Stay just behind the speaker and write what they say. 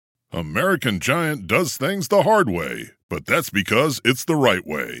American Giant does things the hard way, but that's because it's the right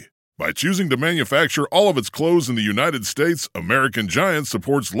way. By choosing to manufacture all of its clothes in the United States, American Giant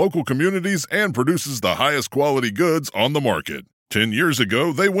supports local communities and produces the highest quality goods on the market. 10 years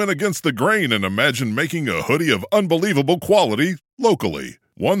ago, they went against the grain and imagined making a hoodie of unbelievable quality locally,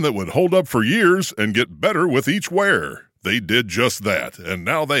 one that would hold up for years and get better with each wear. They did just that, and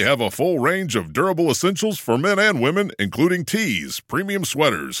now they have a full range of durable essentials for men and women, including tees, premium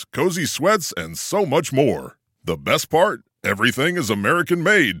sweaters, cozy sweats, and so much more. The best part? Everything is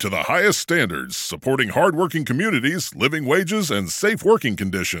American-made to the highest standards, supporting hardworking communities, living wages, and safe working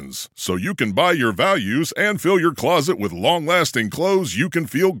conditions, so you can buy your values and fill your closet with long-lasting clothes you can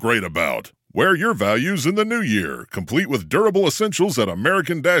feel great about. Wear your values in the new year, complete with durable essentials at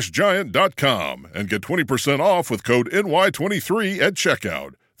American-Giant.com, and get 20% off with code NY23 at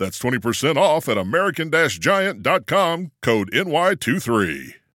checkout. That's 20% off at American-Giant.com, code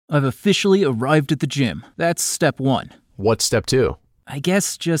NY23. I've officially arrived at the gym. That's step one. What's step two? I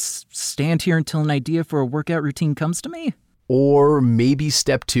guess just stand here until an idea for a workout routine comes to me. Or maybe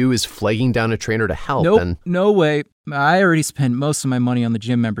step two is flagging down a trainer to help. Nope, no way. I already spent most of my money on the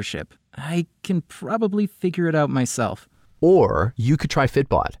gym membership. I can probably figure it out myself. Or you could try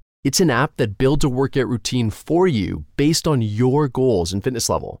Fitbod. It's an app that builds a workout routine for you based on your goals and fitness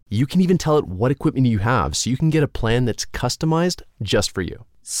level. You can even tell it what equipment you have so you can get a plan that's customized just for you.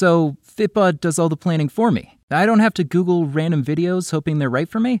 So Fitbod does all the planning for me. I don't have to Google random videos hoping they're right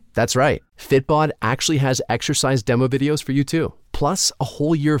for me? That's right. Fitbod actually has exercise demo videos for you too. Plus, a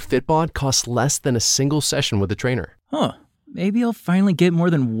whole year of Fitbod costs less than a single session with a trainer. Huh. Maybe I'll finally get more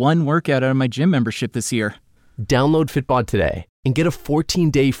than one workout out of my gym membership this year. Download Fitbod today and get a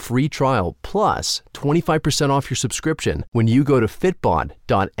 14-day free trial plus 25% off your subscription when you go to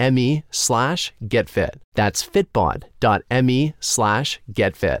fitbod.me/getfit. That's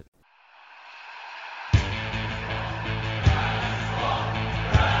fitbod.me/getfit.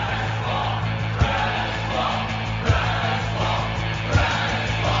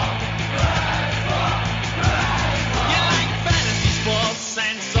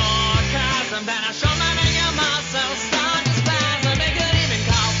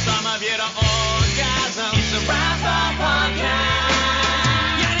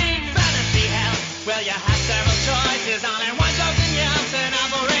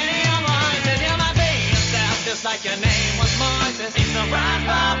 Like your name was Moises. It's a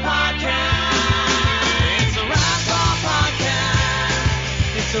Rasball Podcast. It's a Rasball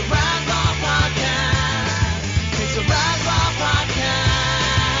Podcast. It's a Rasball Podcast. It's a Rasball Podcast.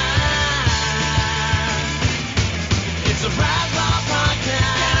 It's a Rasball Podcast. Get a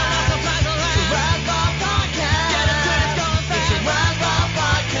Rasball Podcast. It's a Rasball Podcast. Get a Twitter going fast. It's a Rasball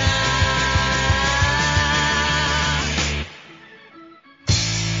Podcast.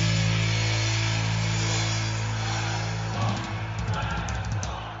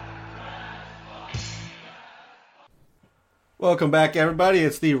 Welcome back, everybody.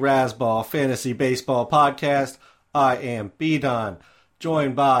 It's the Rasball Fantasy Baseball Podcast. I am B-Don,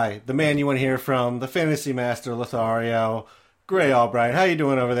 joined by the man you want to hear from, the Fantasy Master Lothario, Gray Albright. How you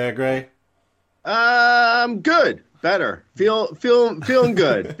doing over there, Gray? I'm good. Better. Feeling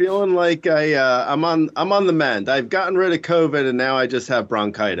good. Feeling like I'm on the mend. I've gotten rid of COVID and now I just have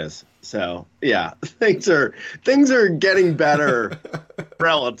bronchitis. So yeah, things are getting better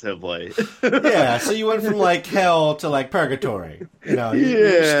relatively. Yeah, so you went from like hell to like purgatory. You know,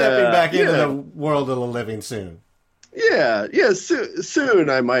 you're stepping back into the world of the living soon. Yeah.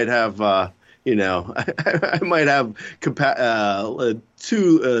 Soon I might have I might have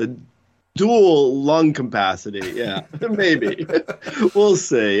dual lung capacity. Yeah, maybe. We'll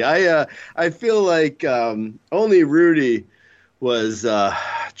see. I feel like only Rudy was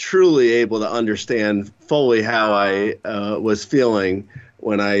truly able to understand fully how I was feeling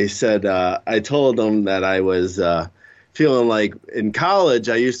when I said I told him that I was feeling like in college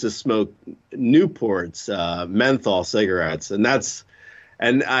I used to smoke Newports, menthol cigarettes, and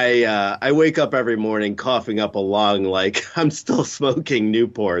I wake up every morning coughing up a lung like I'm still smoking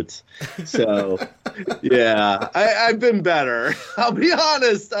Newports. So, yeah, I've been better. I'll be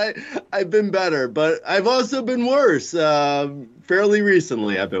honest, I've been better, but I've also been worse. Fairly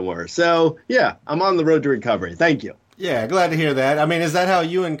recently, I've been worse. So, yeah, I'm on the road to recovery. Thank you. Yeah, glad to hear that. I mean, is that how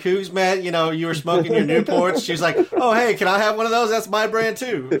you and Cougs met? You know, you were smoking your Newports. She's like, oh, hey, can I have one of those? That's my brand,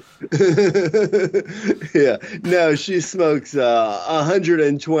 too. Yeah. No, she smokes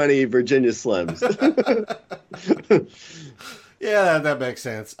 120 Virginia Slims. Yeah, that makes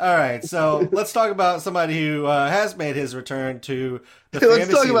sense. All right, so let's talk about somebody who has made his return to the Let's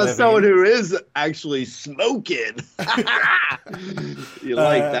fantasy talk about living. someone who is actually smoking. You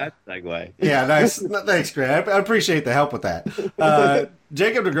like that segue? Yeah, nice. Thanks, Grant. I appreciate the help with that.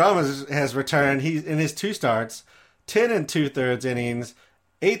 Jacob DeGrom has returned. He's in his 2 starts, 10 and 2/3 innings,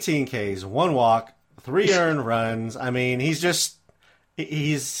 18 Ks, 1 walk, 3 earned runs. I mean, he's Jacob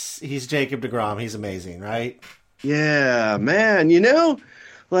DeGrom. He's amazing, right? Yeah, man.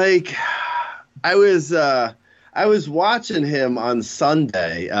 Like I was watching him on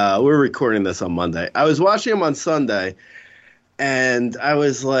Sunday. We're recording this on Monday. I was watching him on Sunday, and I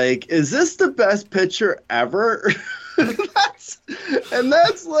was like, "Is this the best pitcher ever?" And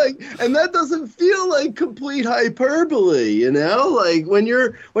that doesn't feel like complete hyperbole, Like when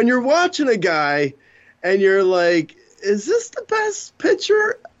you're watching a guy, and you're like, "Is this the best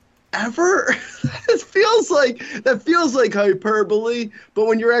pitcher ever?" That feels like hyperbole, but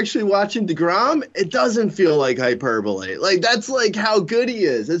when you're actually watching DeGrom, it doesn't feel like hyperbole. Like that's like how good he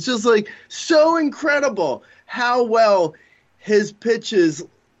is. It's just like so incredible how well his pitches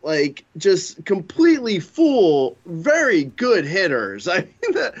like just completely fool very good hitters. I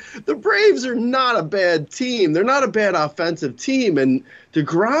mean, the Braves are not a bad team. They're not a bad offensive team, and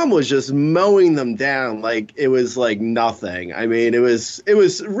DeGrom was just mowing them down like it was like nothing. I mean, it was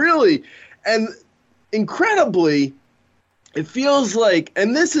really, and incredibly, it feels like,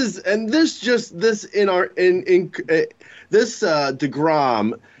 this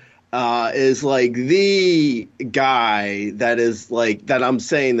DeGrom is like the guy that I'm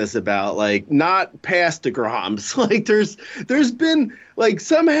saying this about, like not past DeGroms. Like there's been like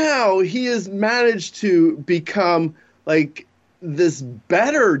somehow he has managed to become like this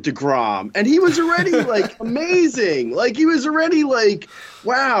better DeGrom, and he was already like amazing. Like he was already like,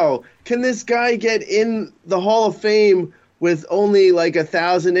 wow, can this guy get in the Hall of Fame with only like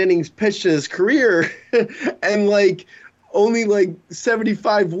 1,000 innings pitched in his career and like only like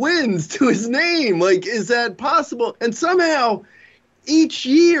 75 wins to his name? Like, is that possible? And somehow each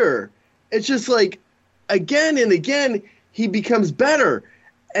year it's just like again and again he becomes better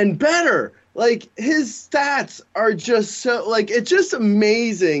and better. Like his stats are just so like, it's just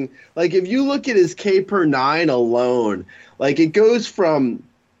amazing. Like if you look at his K per 9 alone, like it goes from,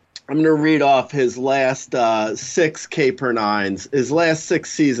 I'm going to read off his last 6 K per 9s, his last 6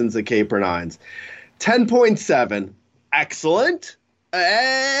 seasons of K per 9s. 10.7. Excellent.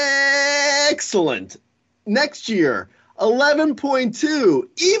 Excellent. Next year, 11.2.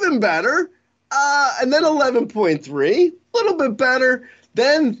 Even better. And then 11.3. A little bit better.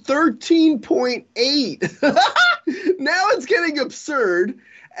 Then 13.8. Now it's getting absurd.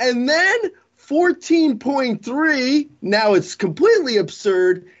 And then 14.3. Now it's completely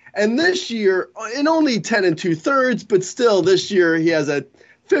absurd. And this year, in only 10 and 2/3, but still this year he has a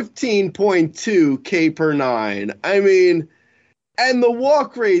 15.2 K per 9. I mean, and the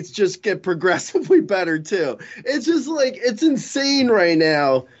walk rates just get progressively better too. It's just like, it's insane right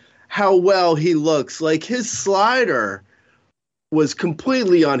now how well he looks. Like his slider was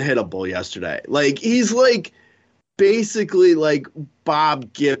completely unhittable yesterday. Like he's like basically like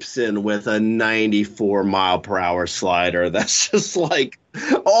Bob Gibson with a 94 mile per hour slider. That's just like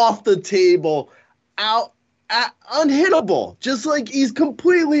off the table, unhittable. Just like he's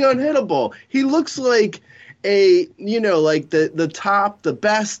completely unhittable. He looks like a, like the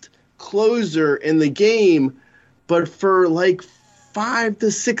best closer in the game, but for like 5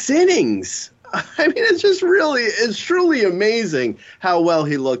 to 6 innings. I mean, it's truly amazing how well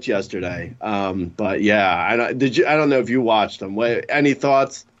he looked yesterday. But yeah, I don't know if you watched him. Any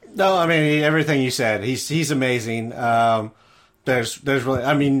thoughts? No, I mean, everything you said. He's amazing. There's really,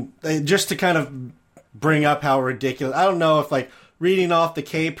 I mean, just to kind of bring up how ridiculous. I don't know if like reading off the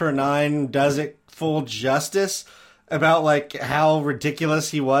K per 9 does it full justice about like how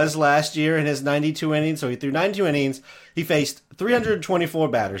ridiculous he was last year in his 92 innings. So he threw 92 innings. He faced 324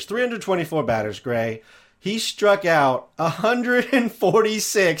 batters. 324 batters, Gray. He struck out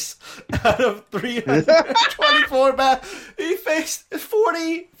 146 out of 324 batters. He faced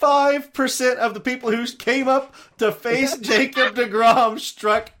 45% of the people who came up to face Jacob DeGrom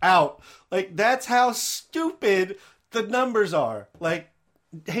struck out. Like, that's how stupid the numbers are. Like,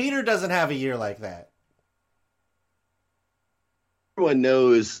 Hader doesn't have a year like that. Everyone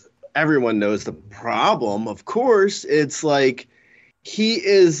knows the problem. Of course, it's like he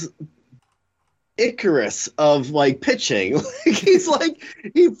is Icarus of like pitching. Like he's like,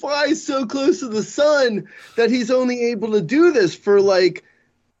 he flies so close to the sun that he's only able to do this for like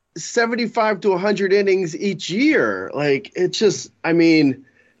 75 to 100 innings each year. Like it's just, I mean,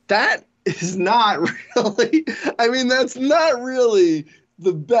 that is not really, I mean, that's not really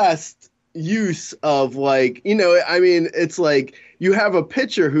the best use of, like, I mean, it's like you have a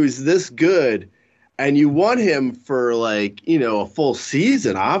pitcher who's this good and you want him for, like, a full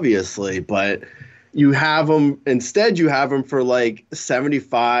season, obviously, but you have him for like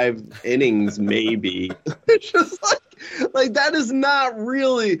 75 innings, maybe. It's just like that is not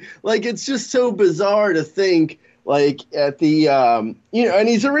really, like, it's just so bizarre to think, like, at the, and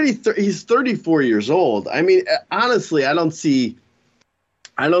he's already, he's 34 years old. I mean, honestly, I don't see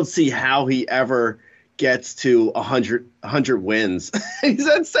how he ever gets to 100 wins. He's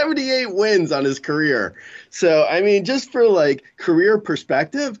had 78 wins on his career. So, I mean, just for, like, career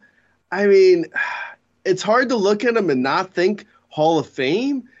perspective, I mean, it's hard to look at him and not think Hall of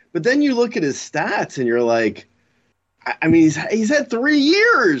Fame, but then you look at his stats and you're like, I mean, he's had 3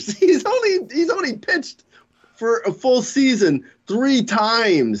 years. He's only pitched for a full season 3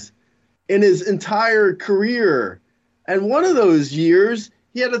 times in his entire career. And one of those years,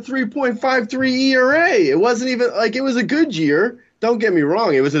 he had a 3.53 ERA. It wasn't even like, it was a good year. Don't get me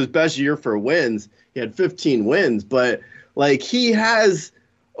wrong. It was his best year for wins. He had 15 wins, but, like, he has,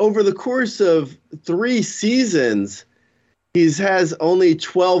 over the course of 3 seasons, he has only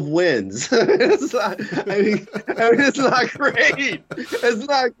 12 wins. It's not great. It's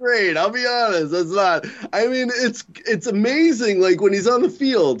not great. I'll be honest. It's not. I mean, it's amazing. Like, when he's on the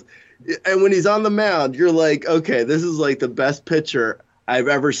field and when he's on the mound, you're like, okay, this is like the best pitcher I've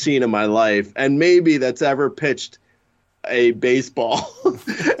ever seen in my life, and maybe that's ever pitched a baseball.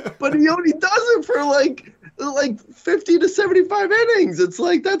 But he only does it for like 50 to 75 innings. It's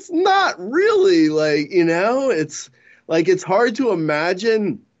like, that's not really, like, it's like, it's hard to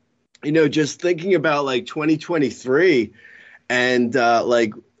imagine, just thinking about, like, 2023 and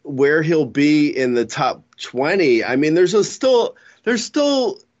like where he'll be in the top 20. I mean, there's still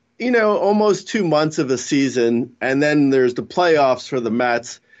almost 2 months of the season, and then there's the playoffs for the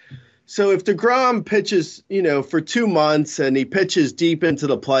Mets. So if DeGrom pitches, for 2 months and he pitches deep into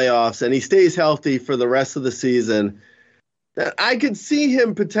the playoffs and he stays healthy for the rest of the season, then I could see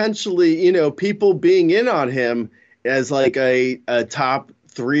him potentially, people being in on him as, like, a top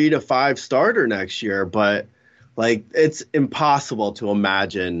 3 to 5 starter next year. But, like, it's impossible to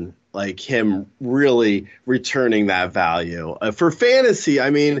imagine, like, him really returning that value. For fantasy,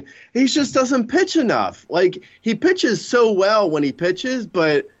 I mean, he just doesn't pitch enough. Like, he pitches so well when he pitches,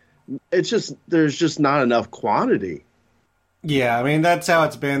 but there's just not enough quantity. Yeah, I mean, that's how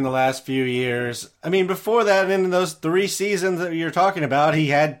it's been the last few years. I mean, before that, in those 3 seasons that you're talking about, he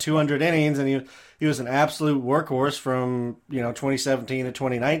had 200 innings, and he was an absolute workhorse from, 2017 to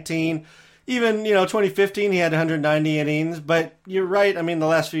 2019. Even, 2015, he had 190 innings. But you're right. I mean, the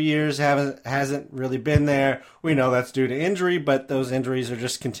last few years hasn't really been there. We know that's due to injury, but those injuries are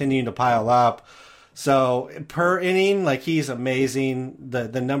just continuing to pile up. So per inning, like, he's amazing.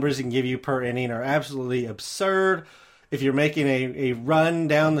 The numbers he can give you per inning are absolutely absurd. If you're making a run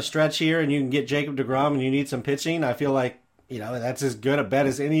down the stretch here and you can get Jacob DeGrom and you need some pitching, I feel like, that's as good a bet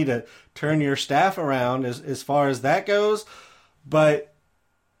as any to turn your staff around as far as that goes. But,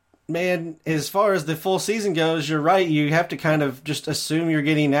 man, as far as the full season goes, you're right. You have to kind of just assume you're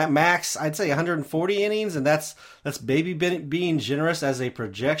getting at max, I'd say 140 innings, and that's maybe being generous as a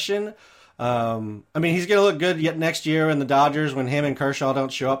projection. I mean, he's going to look good yet next year in the Dodgers when him and Kershaw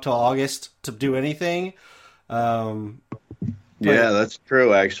don't show up till August to do anything. Yeah, that's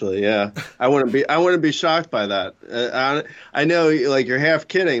true. Actually, yeah, I wouldn't be shocked by that. I know, like, you're half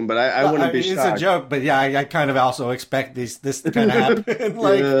kidding, but I wouldn't be shocked. It's a joke, but yeah, I kind of also expect this to kind of happen.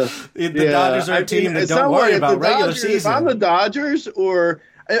 Like, the Dodgers are a team that don't worry about regular season. If I'm the Dodgers, or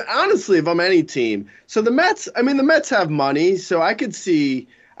honestly, if I'm any team, so the Mets. I mean, the Mets have money, so I could see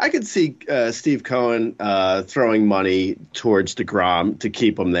Steve Cohen throwing money towards DeGrom to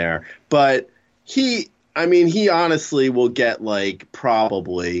keep him there. But he honestly will get, like,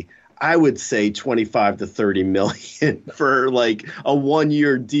 probably, I would say, 25 to 30 million for, like, a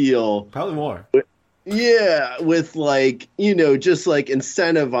 1-year deal. Probably more. Yeah, with, like, just, like,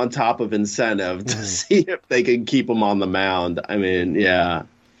 incentive on top of incentive to see if they can keep him on the mound. I mean, yeah.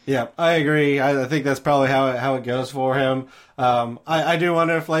 Yeah, I agree. I think that's probably how it goes for him. I do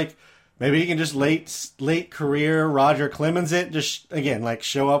wonder if, like, maybe he can just late career Roger Clemens it, just, again, like,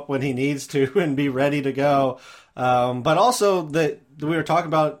 show up when he needs to and be ready to go. But also that we were talking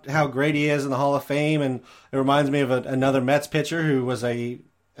about how great he is in the Hall of Fame, and it reminds me of another Mets pitcher who was a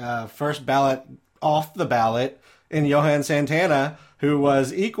first ballot off the ballot in Johan Santana, who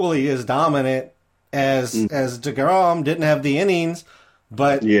was equally as dominant as DeGrom, didn't have the innings.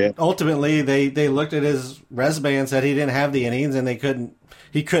 But ultimately, they looked at his resume and said he didn't have the innings, and he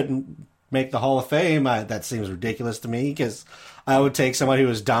couldn't make the Hall of Fame. That seems ridiculous to me because I would take somebody who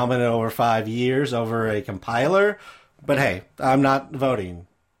was dominant over 5 years over a compiler. But hey, I'm not voting,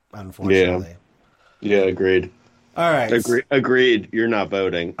 unfortunately. Yeah, agreed. All right. Agreed. You're not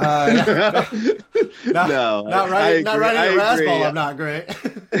voting. No, not writing a Razzball. Yeah. I'm not great.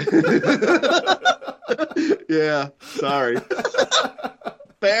 Yeah, sorry.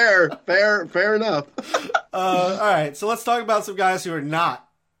 Fair enough. All right, so let's talk about some guys who are not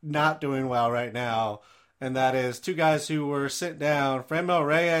doing well right now, and that is two guys who were sent down, Franmil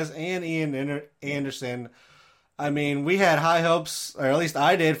Reyes and Ian Anderson. I mean, we had high hopes, or at least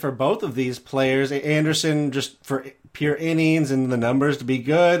I did, for both of these players. Anderson just for pure innings and the numbers to be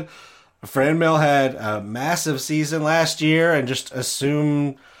good. Franmil had a massive season last year and just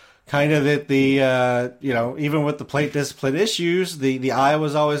assumed kind of that the, even with the plate discipline issues, the eye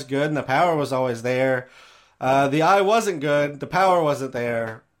was always good and the power was always there. The eye wasn't good. The power wasn't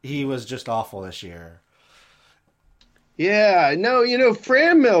there. He was just awful this year. Yeah, no,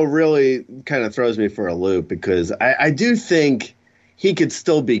 Franmil really kind of throws me for a loop because I do think he could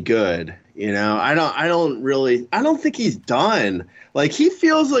still be good. I don't think he's done. Like, he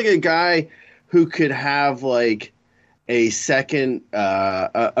feels like a guy who could have like a second,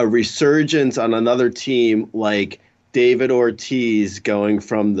 a resurgence on another team, like David Ortiz going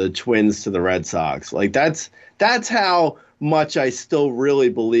from the Twins to the Red Sox. Like, that's how much I still really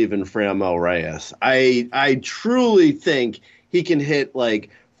believe in Franmil Reyes. I truly think he can hit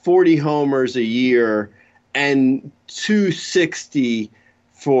like 40 homers a year and 260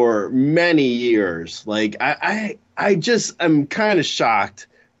 for many years. Like, I just am kind of shocked,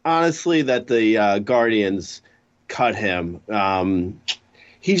 honestly, that the Guardians cut him.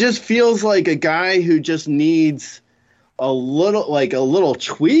 He just feels like a guy who just needs a little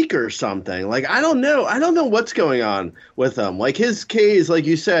tweak or something. Like, I don't know what's going on with him. Like, his Ks, like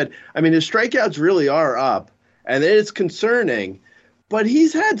you said, I mean, his strikeouts really are up, and it's concerning. But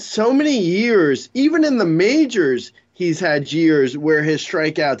he's had so many years, even in the majors, he's had years where his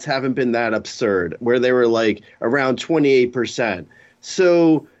strikeouts haven't been that absurd, where they were like around 28%.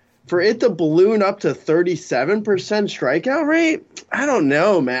 So for it to balloon up to 37% strikeout rate, I don't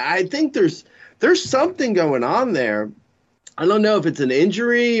know, man. I think there's something going on there. I don't know if it's an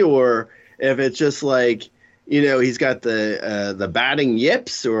injury or if it's just like, he's got the batting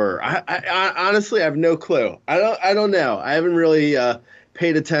yips, or I honestly have no clue. I don't know. I haven't really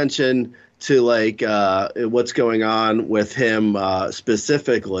paid attention to like what's going on with him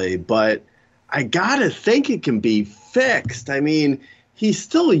specifically, but I gotta think it can be fixed. I mean, he's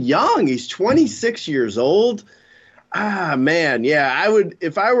still young. He's 26 years old. Man, yeah, I would,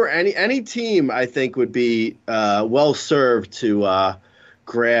 if I were any team, I think would be well served to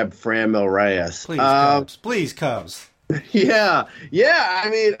grab Franmil Reyes. Please, Cubs. Yeah. I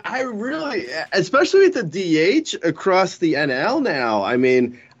mean, I really, especially with the DH across the NL now. I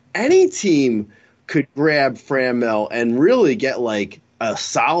mean, any team could grab Franmil and really get like a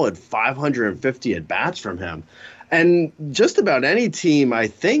solid 550 at bats from him. And just about any team, I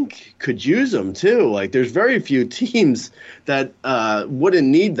think, could use him, too. Like, there's very few teams that wouldn't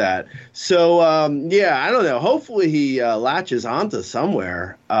need that. So, I don't know. Hopefully he latches onto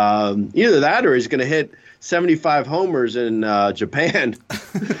somewhere. Either that or he's going to hit 75 homers in Japan.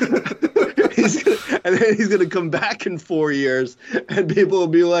 And then he's going to come back in 4 years, and people will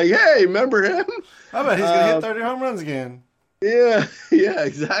be like, hey, remember him? I bet he's going to hit 30 home runs again. Yeah,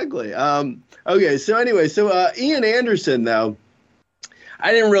 exactly. Okay, so anyway, Ian Anderson, though,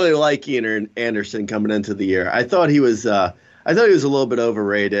 I didn't really like Ian Anderson coming into the year. I thought he was a little bit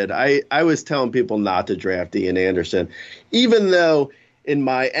overrated. I was telling people not to draft Ian Anderson, even though in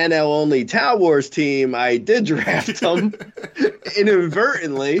my NL only Tout Wars team, I did draft him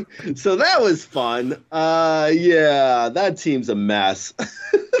inadvertently. So that was fun. That team's a mess.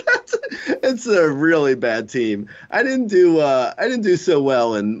 It's a really bad team. I didn't do so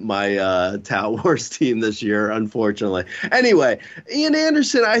well in my Tout Wars team this year, unfortunately. Anyway, Ian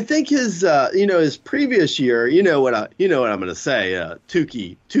Anderson, I think his previous year, you know what I'm going to say,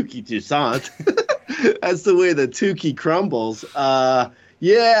 Tukey Toussaint. That's the way the Tukey crumbles. I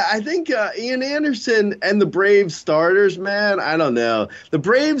think Ian Anderson and the Braves starters, man, I don't know. The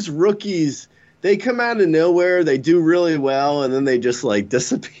Braves rookies, they come out of nowhere, they do really well, and then they just like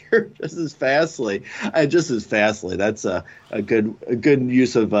disappear just as fastly. That's a good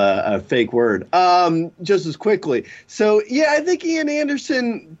use of a fake word. Just as quickly. So I think Ian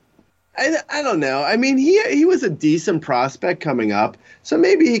Anderson, I don't know. I mean, he was a decent prospect coming up, so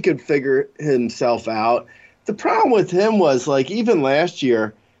maybe he could figure himself out. The problem with him was, like, even last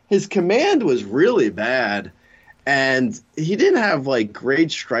year, his command was really bad. and he didn't have like great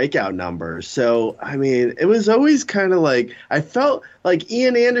strikeout numbers. So, I mean, it was always kind of like, I felt like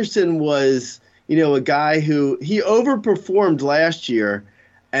Ian Anderson was, a guy who he overperformed last year,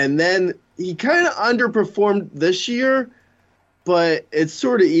 and then he kind of underperformed this year, but it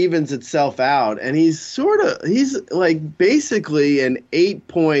sort of evens itself out. And he's like basically an 8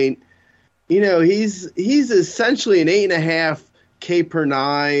 point, he's essentially an 8.5 K per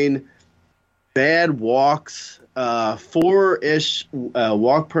nine, bad walks, 4-ish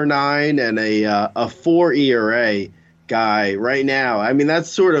walk per nine, and a 4 ERA guy right now. I mean,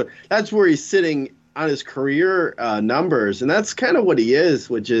 that's where he's sitting on his career numbers, and that's kind of what he is,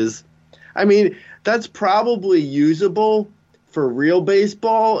 which is, I mean, that's probably usable for real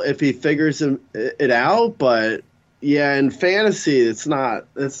baseball if he figures it out, but yeah, in fantasy, it's not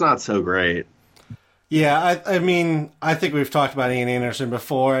so great. Yeah, I mean, I think we've talked about Ian Anderson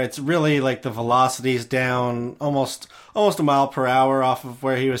before. It's really like the velocity's down almost a mile per hour off of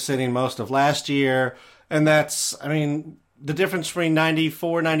where he was sitting most of last year. And that's, I mean, the difference between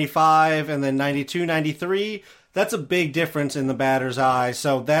 94, 95 and then 92, 93, that's a big difference in the batter's eye.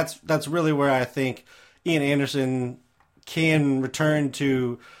 So that's really where I think Ian Anderson can return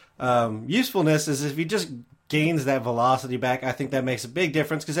to usefulness, is if he just gains that velocity back. I think that makes a big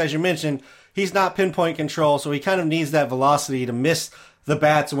difference because, as you mentioned, he's not pinpoint control, so he kind of needs that velocity to miss the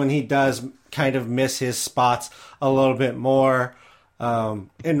bats when he does kind of miss his spots a little bit more.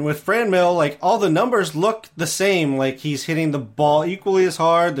 And with Franmil, like, all the numbers look the same. Like, he's hitting the ball equally as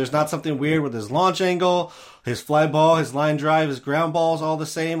hard. There's not something weird with his launch angle, his fly ball, his line drive, his ground ball's all the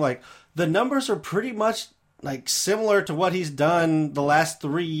same. Like, the numbers are pretty much like similar to what he's done the last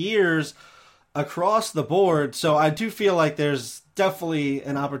 3 years across the board. So I do feel like there's definitely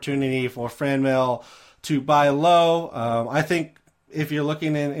an opportunity for Franmil to buy low. I think if you're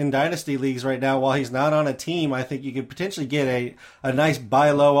looking in dynasty leagues right now, while he's not on a team, I think you could potentially get a nice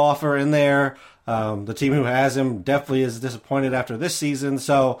buy low offer in there. The team who has him definitely is disappointed after this season.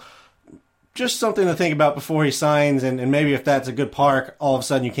 So just something to think about before he signs, and maybe if that's a good park, all of a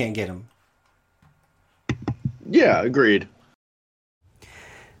sudden you can't get him. Yeah, agreed.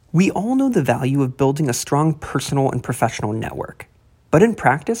 We all know the value of building a strong personal and professional network, but in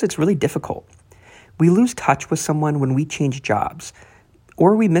practice, it's really difficult. We lose touch with someone when we change jobs,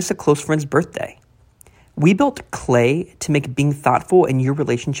 or we miss a close friend's birthday. We built Clay to make being thoughtful in your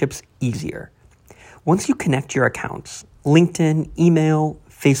relationships easier. Once you connect your accounts, LinkedIn, email,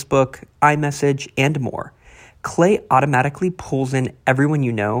 Facebook, iMessage, and more, Clay automatically pulls in everyone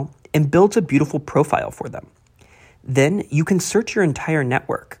you know and builds a beautiful profile for them. Then you can search your entire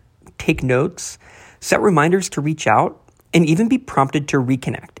network, take notes, set reminders to reach out, and even be prompted to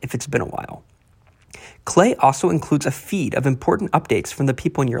reconnect if it's been a while. Clay also includes a feed of important updates from the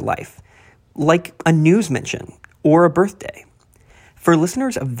people in your life, like a news mention or a birthday. For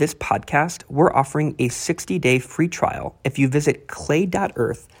listeners of this podcast, we're offering a 60-day free trial if you visit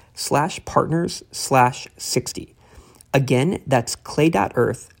clay.earth/partners/60. Again, that's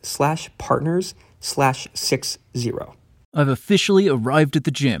clay.earth/partners/60. I've officially arrived at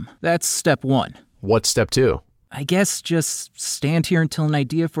the gym. That's step one. What's step 2? I guess just stand here until an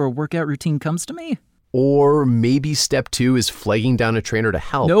idea for a workout routine comes to me? Or maybe step 2 is flagging down a trainer to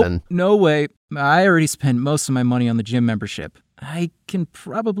help. Nope, no way. I already spent most of my money on the gym membership. I can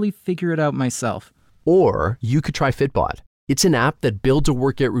probably figure it out myself. Or you could try Fitbod. It's an app that builds a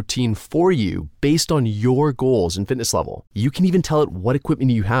workout routine for you based on your goals and fitness level. You can even tell it what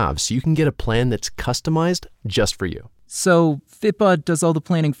equipment you have so you can get a plan that's customized just for you. So Fitbod does all the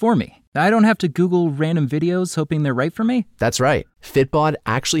planning for me. I don't have to Google random videos hoping they're right for me? That's right. Fitbod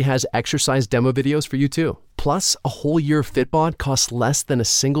actually has exercise demo videos for you too. Plus, a whole year of Fitbod costs less than a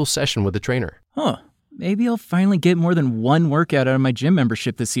single session with a trainer. Huh. Maybe I'll finally get more than one workout out of my gym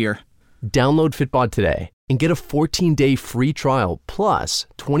membership this year. Download Fitbod today and get a 14-day free trial plus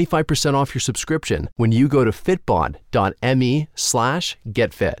 25% off your subscription when you go to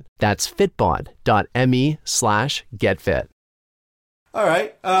fitbod.me/getfit. That's fitbod.me/getfit. All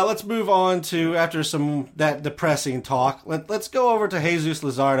right, let's move on to, after that depressing talk, let's go over to Jesus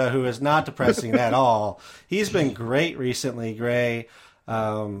Luzardo, who is not depressing at all. He's been great recently, Gray.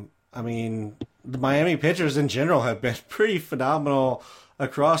 I mean, the Miami pitchers in general have been pretty phenomenal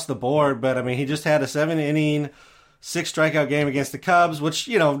across the board, but I mean, he just had a 7-inning, 6-strikeout game against the Cubs, which,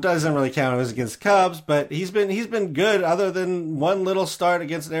 doesn't really count as against the Cubs, but he's been good other than one little start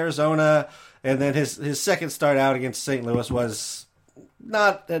against Arizona, and then his second start out against St. Louis was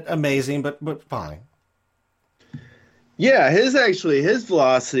not amazing, but fine. Yeah, his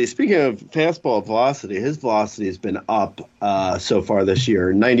velocity, speaking of fastball velocity, his velocity has been up so far this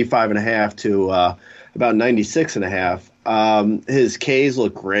year, 95.5 to about 96.5. His Ks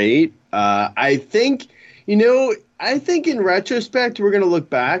look great. I think in retrospect, we're going to look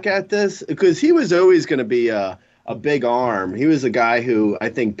back at this because he was always going to be a big arm. He was a guy who I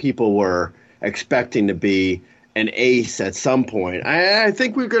think people were expecting to be an ace at some point. I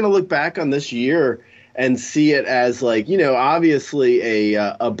think we're going to look back on this year and see it as like, obviously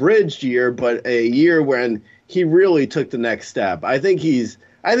a bridged year, but a year when he really took the next step. I think he's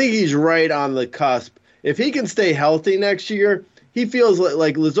right on the cusp. If he can stay healthy next year, he feels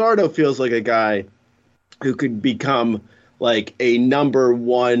like Luzardo feels like a guy who could become like a number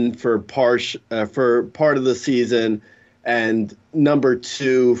one for part of the season and number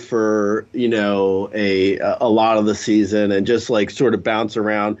two for, a lot of the season, and just like sort of bounce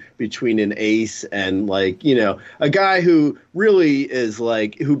around between an ace and like, a guy who really is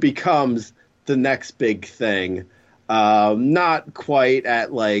like, who becomes the next big thing. Not quite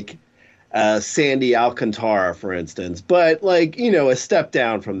at like Sandy Alcantara, for instance, but like, a step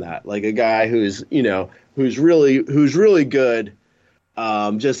down from that, like a guy who's really good.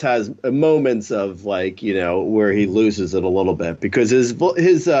 Just has moments of like, where he loses it a little bit because his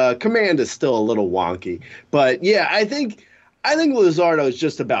command is still a little wonky. But yeah, I think Luzardo is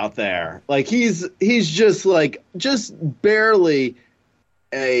just about there. Like he's just barely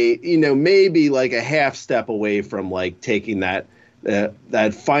maybe like a half step away from like taking that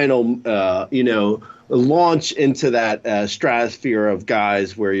final launch into that stratosphere of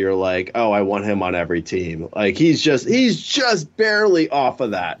guys where you're like, oh, I want him on every team. Like he's just barely off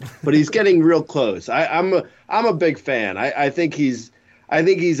of that, but he's getting real close. I'm a big fan. I think he's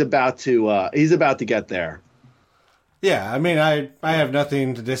about to get there. Yeah, I mean, I have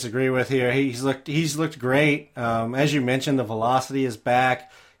nothing to disagree with here. He's looked great. As you mentioned, the velocity is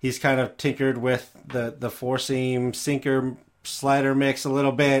back. He's kind of tinkered with the four seam sinker slider mix a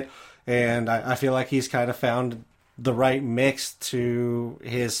little bit. And I feel like he's kind of found the right mix to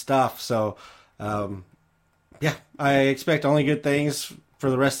his stuff. So, yeah, I expect only good things for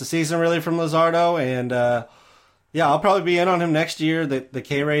the rest of the season, really, from Luzardo. And, yeah, I'll probably be in on him next year. The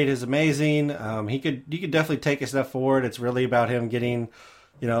K rate is amazing. He could definitely take a step forward. It's really about him getting,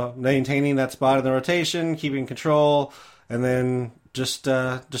 maintaining that spot in the rotation, keeping control, and then just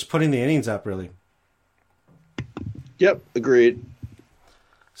putting the innings up, really. Yep, agreed.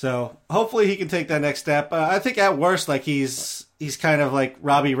 So hopefully he can take that next step. I think at worst, like he's kind of like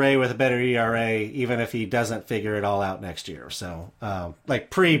Robbie Ray with a better ERA, even if he doesn't figure it all out next year. So like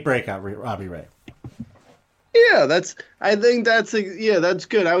pre-breakout Robbie Ray. Yeah, that's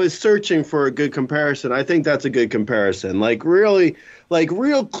good. I was searching for a good comparison. I think that's a good comparison. Like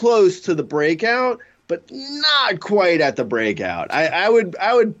real close to the breakout, but not quite at the breakout. I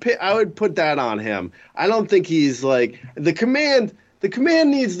would put that on him. I don't think he's like the command. The command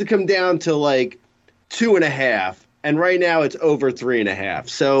needs to come down to like 2.5, and right now it's over 3.5.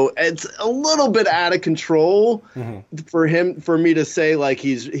 So it's a little bit out of control for me to say like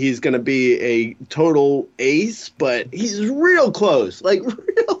he's going to be a total ace, but he's real close, like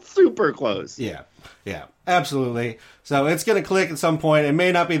real super close. Yeah, absolutely. So it's going to click at some point. It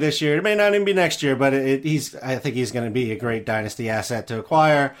may not be this year, it may not even be next year, but I think he's going to be a great dynasty asset to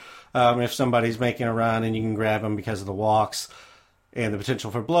acquire if somebody's making a run and you can grab him because of the walks and the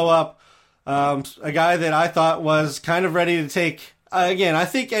potential for blow up. A guy that I thought was kind of ready to take, again, I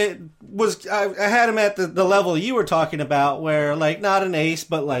think I had him at the level you were talking about where like not an ace,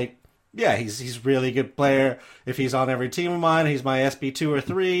 but like, yeah, he's really good player. If he's on every team of mine, he's my SB2 or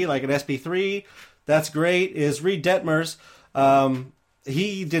 3, like an SB3. That's great. Is Reed Detmers.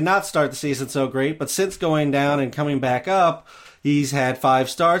 He did not start the season so great, but since going down and coming back up, he's had 5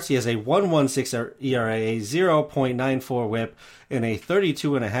 starts. He has a 1.16 ERA, a 0.94 WHIP, and a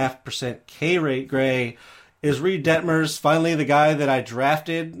 32.5% K rate. Gray, is Reed Detmers finally the guy that I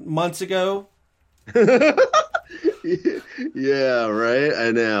drafted months ago? Yeah, right.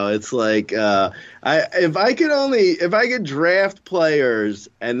 I know. It's like if I could draft players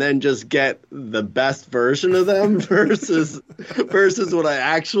and then just get the best version of them versus what I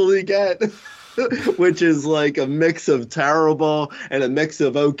actually get. Which is like a mix of terrible and a mix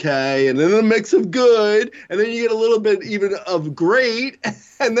of okay and then a mix of good and then you get a little bit even of great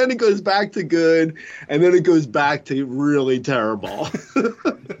and then it goes back to good and then it goes back to really terrible.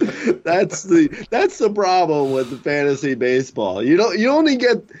 That's the problem with the fantasy baseball. You don't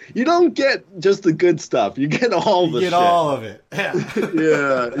get just the good stuff. You get all the shit. You get all of it. Yeah.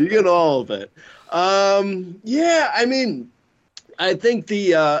 Yeah, you get all of it. Yeah, I mean, I think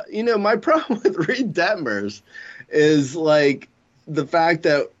my problem with Reed Detmers is like the fact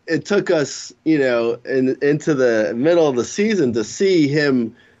that it took us, into the middle of the season to see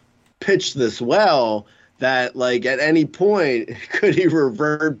him pitched this well that like at any point could he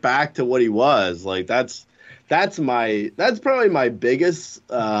revert back to what he was. Like that's probably my biggest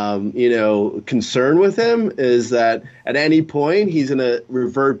concern with him, is that at any point he's going to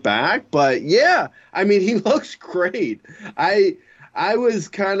revert back. But yeah, I mean, he looks great. I was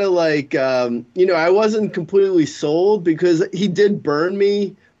kind of like, I wasn't completely sold because he did burn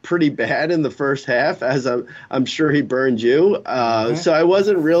me pretty bad in the first half, as I'm sure he burned you. So I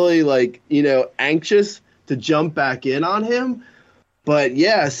wasn't really like, anxious to jump back in on him. But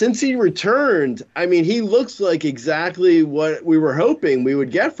yeah, since he returned, I mean, he looks like exactly what we were hoping we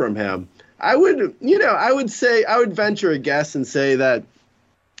would get from him. I would venture a guess and say that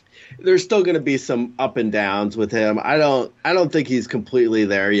there's still going to be some up and downs with him. I don't think he's completely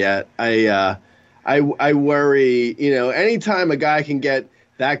there yet. I worry, anytime a guy can get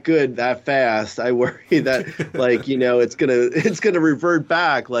that good that fast, I worry that it's gonna revert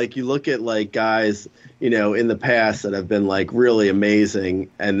back. Like you look at like guys, in the past that have been like really amazing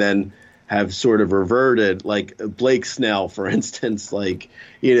and then have sort of reverted, like Blake Snell, for instance. Like,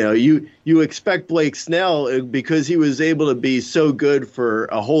 you expect Blake Snell because he was able to be so good for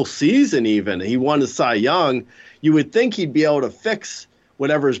a whole season. Even he won the Cy Young. You would think he'd be able to fix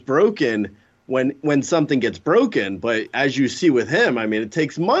whatever's broken when something gets broken. But as you see with him, I mean, it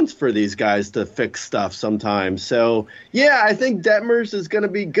takes months for these guys to fix stuff sometimes. So yeah, I think Detmers is going to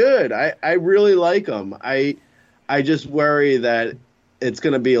be good. I really like him. I just worry that it's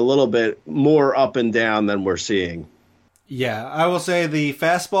going to be a little bit more up and down than we're seeing. Yeah, I will say the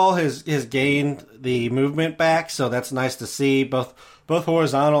fastball has gained the movement back, so that's nice to see. Both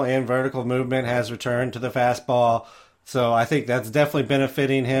horizontal and vertical movement has returned to the fastball. So I think that's definitely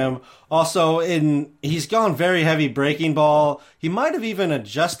benefiting him. Also, he's gone very heavy breaking ball. He might have even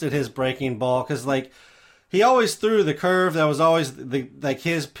adjusted his breaking ball because, like, he always threw the curve. That was always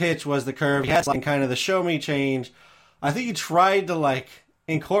his pitch was the curve. He had kind of the show me change. I think he tried to like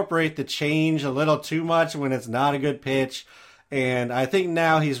incorporate the change a little too much when it's not a good pitch. And I think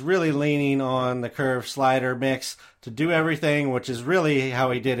now he's really leaning on the curve slider mix to do everything, which is really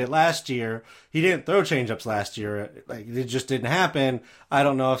how he did it last year. He didn't throw changeups last year. Like, it just didn't happen. I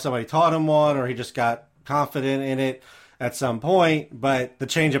don't know if somebody taught him one or he just got confident in it at some point, but the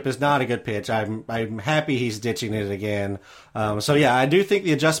changeup is not a good pitch. I'm happy he's ditching it again. So yeah, I do think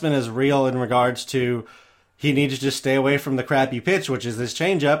the adjustment is real in regards to he needs to just stay away from the crappy pitch, which is this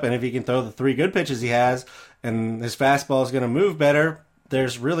changeup. And if he can throw the 3 good pitches he has and his fastball is going to move better,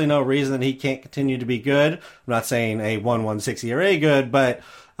 there's really no reason that he can't continue to be good. I'm not saying a 1.16 ERA good, but,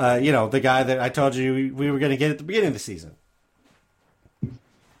 the guy that I told you we were going to get at the beginning of the season.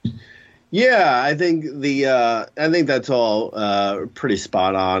 Yeah, I think that's all pretty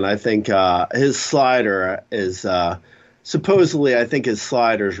spot on. I think his slider is supposedly, I think his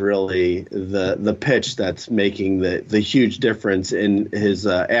slider is really the pitch that's making the huge difference in his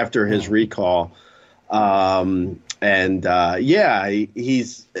after his recall. It's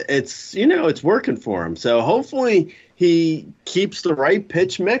working for him. So hopefully he keeps the right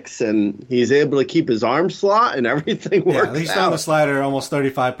pitch mix and he's able to keep his arm slot and everything works out. He's thrown the slider almost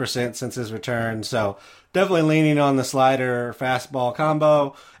 35% since his return. So definitely leaning on the slider fastball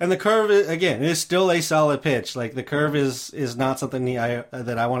combo. And the curve, again, is still a solid pitch. Like, the curve is not something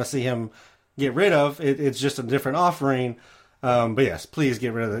that I want to see him get rid of. It's just a different offering. But yes, please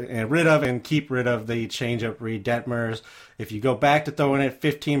get rid of and keep rid of the changeup Reed Detmers. If you go back to throwing it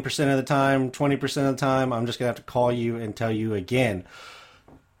 15% of the time, 20% of the time, I'm just going to have to call you and tell you again.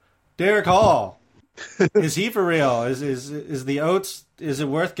 Derek Hall, is he for real? Is the Oats, is it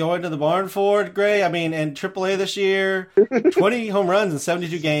worth going to the barn for, Gray? I mean, in AAA this year, 20 home runs in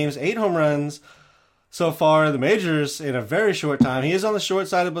 72 games, 8 home runs so far in the majors in a very short time. He is on the short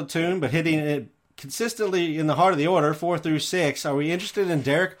side of the platoon, but hitting it consistently in the heart of the order, 4 through 6. Are we interested in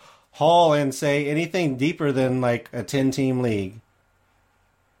Derek Hall and say anything deeper than like a 10-team league?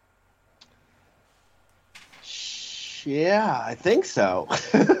 Yeah, I think so.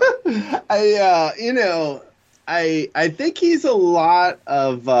 I think he's a lot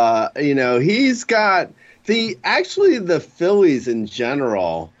of he's got the Phillies in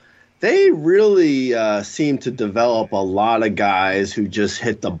general. They really seem to develop a lot of guys who just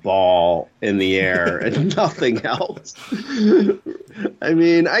hit the ball in the air and nothing else. I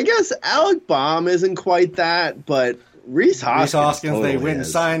mean, I guess Alec Baum isn't quite that, but Rhys Hoskins totally they went and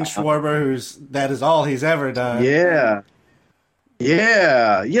signed Schwarber, that is all he's ever done. Yeah.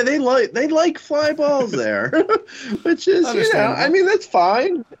 They like fly balls there, which is, I mean, that's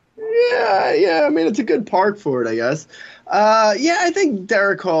fine. Yeah. I mean, it's a good park for it, I guess. I think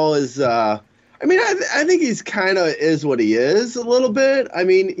Derek Hall is. I I mean, I think he's kind of is what he is a little bit. I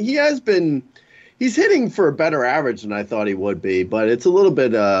mean, he's hitting for a better average than I thought he would be, but it's a little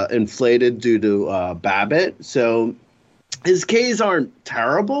bit inflated due to Babbitt. So his Ks aren't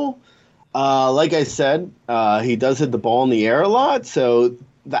terrible. Like I said, he does hit the ball in the air a lot, so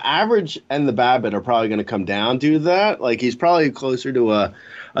the average and the Babbitt are probably going to come down due to that. Like, he's probably closer to a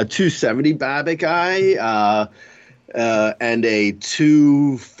 270 Babbitt guy and a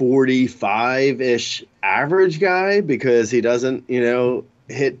 245-ish average guy because he doesn't,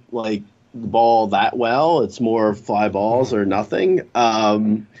 hit, like, the ball that well. It's more fly balls or nothing.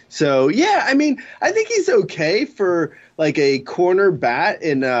 So, yeah, I mean, I think he's okay for, like, a corner bat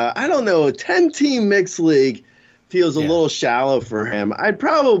in, I don't know, a 10-team mixed league. Feels a little shallow for him. I'd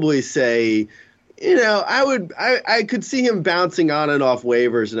probably say, I could see him bouncing on and off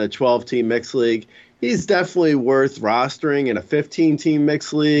waivers in a 12-team mixed league. He's definitely worth rostering in a 15-team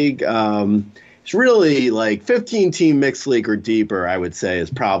mixed league. It's really like 15-team mixed league or deeper, I would say, is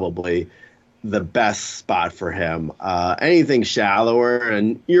probably the best spot for him. Anything shallower,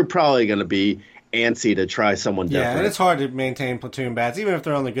 and you're probably going to be antsy to try someone different. Yeah, and it's hard to maintain platoon bats, even if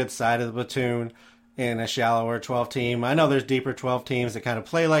they're on the good side of the platoon. In a shallower 12 team. I know there's deeper 12 teams that kind of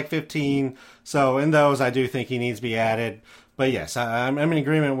play like 15. So in those, I do think he needs to be added. But yes, I'm in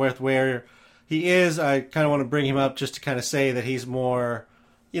agreement with where he is. I kind of want to bring him up just to kind of say that he's more,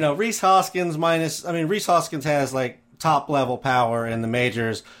 Rhys Hoskins Rhys Hoskins has like top level power in the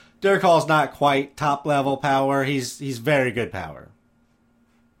majors. Derek Hall's not quite top level power. He's very good power.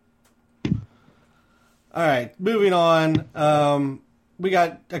 All right, moving on. We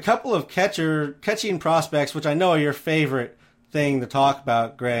got a couple of catching prospects, which I know are your favorite thing to talk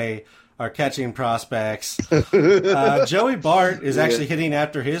about, Gray, are catching prospects. Joey Bart is actually hitting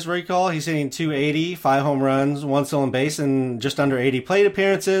after his recall. He's hitting 280, 5 home runs, 1 stolen base, and just under 80 plate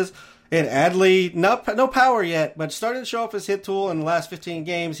appearances. And Adley, no power yet, but starting to show off his hit tool in the last 15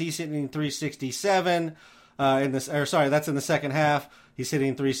 games. He's hitting 367 that's in the second half. He's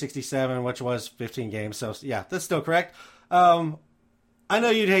hitting 367, which was 15 games. So yeah, that's still correct. I know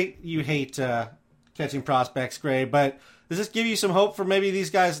you hate catching prospects, Gray, but does this give you some hope for maybe these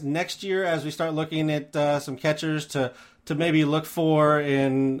guys next year as we start looking at some catchers to maybe look for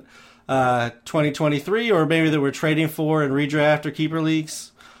in 2023, or maybe that we're trading for in redraft or keeper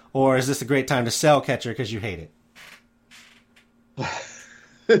leagues? Or is this a great time to sell catcher because you hate it?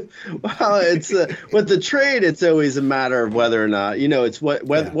 Well, it's with the trade, it's always a matter of whether or not it's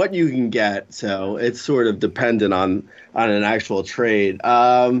what you can get. So it's sort of dependent on an actual trade.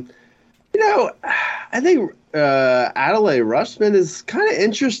 I think Adley Rutschman is kind of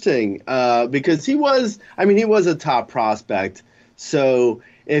interesting because he was a top prospect. So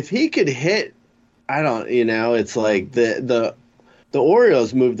if he could hit, it's like the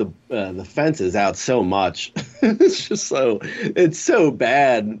Orioles moved the fences out so much. It's so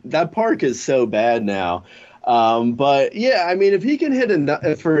bad. That park is so bad now. But yeah, I mean, if he can hit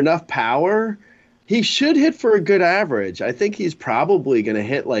for enough power, he should hit for a good average. I think he's probably going to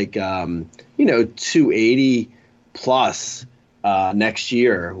hit like 280 plus next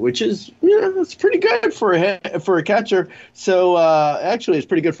year, which is it's pretty good for a catcher. So actually, it's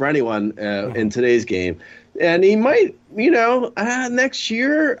pretty good for anyone in today's game. And he might, next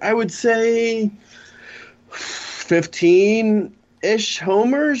year, I would say 15-ish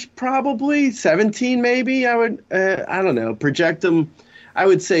homers, probably 17 maybe. I don't know, project him. I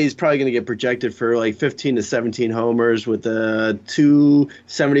would say he's probably going to get projected for like 15 to 17 homers with a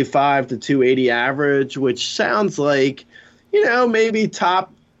 275 to 280 average, which sounds like, maybe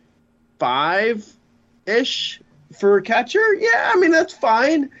top 5-ish for a catcher. Yeah, I mean, that's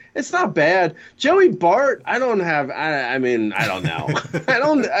fine. It's not bad. Joey Bart, I don't know.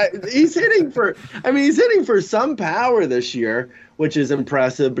 He's hitting for some power this year, which is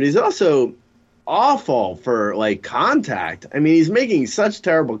impressive, but he's also awful for like contact. I mean, he's making such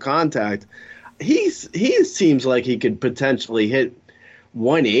terrible contact. He seems like he could potentially hit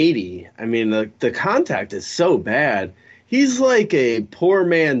 180. I mean, the contact is so bad. He's like a poor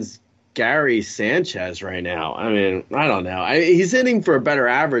man's Gary Sanchez right now. I mean, I don't know. He's hitting for a better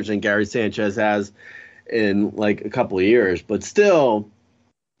average than Gary Sanchez has in like a couple of years, but still,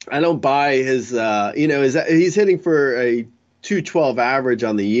 I don't buy his. He's hitting for a 212 average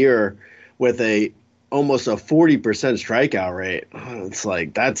on the year with almost a 40% strikeout rate. It's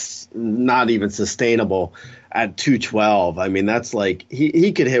like that's not even sustainable at 212. I mean, that's like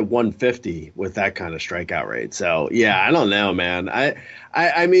he could hit 150 with that kind of strikeout rate. So yeah, I don't know, man.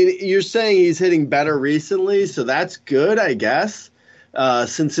 I mean, you're saying he's hitting better recently, so that's good, I guess,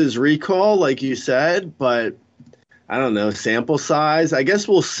 since his recall, like you said. But I don't know, sample size. I guess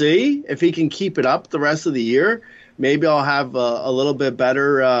we'll see if he can keep it up the rest of the year. Maybe I'll have a little bit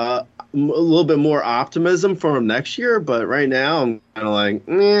better, a little bit more optimism for him next year. But right now, I'm kind of like,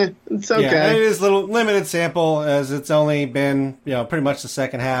 it's okay. Yeah, it is a little limited sample as it's only been, pretty much the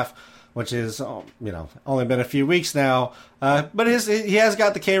second half, which is, only been a few weeks now. But he has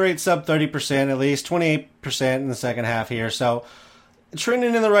got the K rate sub 30%, at least 28% in the second half here. So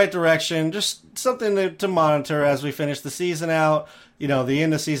trending in the right direction, just something to monitor as we finish the season out. The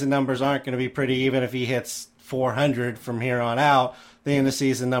end of season numbers aren't going to be pretty, even if he hits 400 from here on out. The end of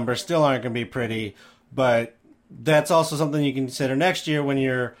season numbers still aren't going to be pretty, but that's also something you can consider next year when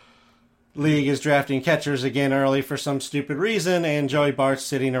your league is drafting catchers again early for some stupid reason, and Joey Bart's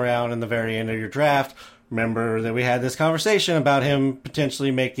sitting around in the very end of your draft. Remember that we had this conversation about him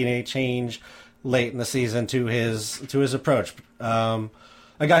potentially making a change late in the season to his approach. A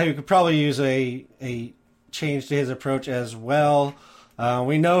guy who could probably use a change to his approach as well.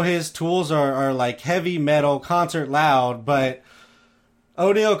 We know his tools are like heavy metal, concert loud, but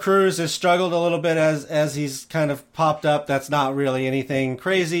Oneil Cruz has struggled a little bit as he's kind of popped up. That's not really anything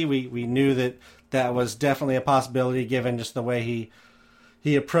crazy. We knew that was definitely a possibility given just the way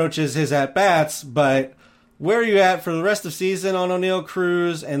he approaches his at-bats, but where are you at for the rest of the season on Oneil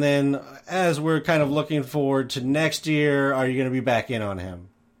Cruz? And then as we're kind of looking forward to next year, are you going to be back in on him?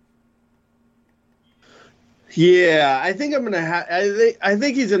 Yeah, I think I'm gonna I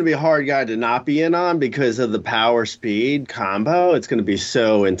think he's gonna be a hard guy to not be in on because of the power speed combo. It's gonna be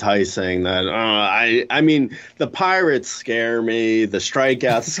so enticing that I mean the Pirates scare me, the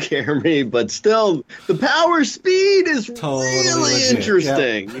strikeouts scare me, but still the power speed is really legit.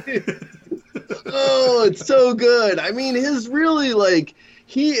 Interesting. Yep. Oh, it's so good. I mean, his really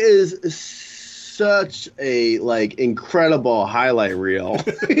he is such a incredible highlight reel.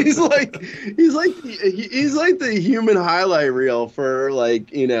 he's like the human highlight reel for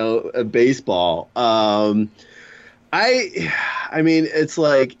a baseball. I mean, it's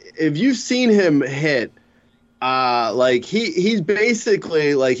like if you've seen him hit, he's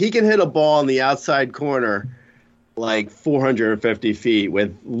basically he can hit a ball in the outside corner 450 feet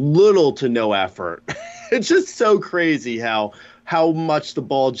with little to no effort. It's just so crazy how much the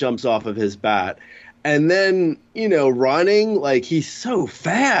ball jumps off of his bat. And then, running, he's so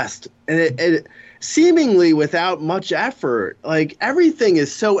fast and it seemingly without much effort. Everything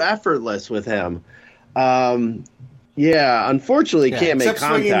is so effortless with him. Unfortunately, can't make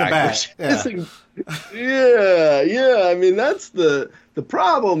contact. Yeah. I mean, that's the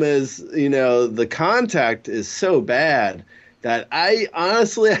problem is, the contact is so bad that I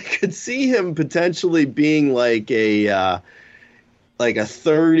could see him potentially being a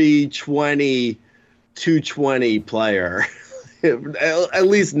 30-20 220 player at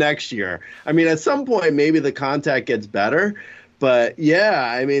least next year. I mean, at some point maybe the contact gets better, but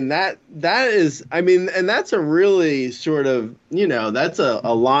yeah, I mean that is, I mean, and that's a really sort of, that's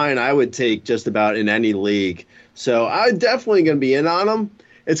a line I would take just about in any league. So I'm definitely going to be in on him.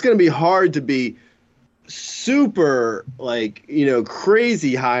 It's going to be hard to be super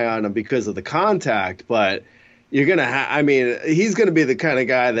crazy high on him because of the contact, but you're going to he's going to be the kind of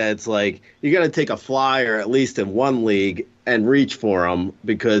guy that's you got to take a flyer, at least in one league, and reach for him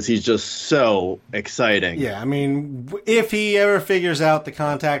because he's just so exciting. Yeah, I mean, if he ever figures out the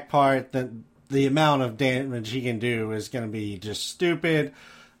contact part, then the amount of damage he can do is going to be just stupid.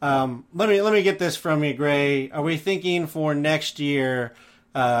 Let me get this from you, Gray. Are we thinking for next year?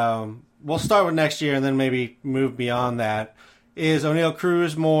 We'll start with next year and then maybe move beyond that. Is Oneil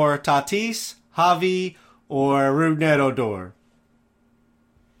Cruz more Tatis, Javi, or Rougned Odor?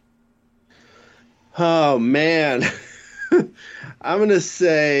 Oh, man. I'm going to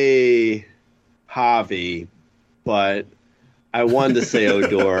say Javi, but I wanted to say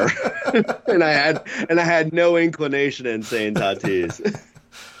Odor. and I had no inclination in saying Tatis.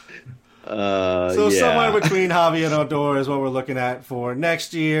 Somewhere between Javi and Odor is what we're looking at for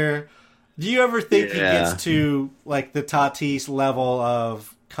next year. Do you ever think he gets to the Tatis level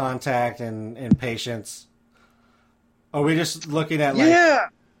of contact and patience? Are we just looking at I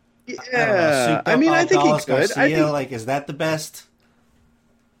mean, I think he could. Is that the best?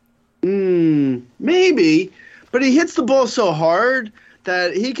 Maybe, but he hits the ball so hard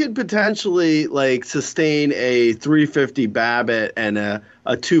that he could potentially sustain a 350 BABIP and a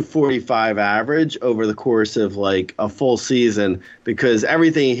 245 average over the course of a full season because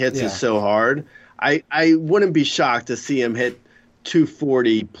everything he hits is so hard. I wouldn't be shocked to see him hit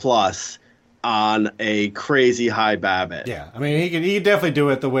 240 plus on a crazy high BABIP. Yeah, I mean, he could definitely do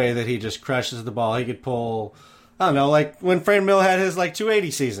it the way that he just crushes the ball. He could pull I don't know, like when Fran Mill had his like 280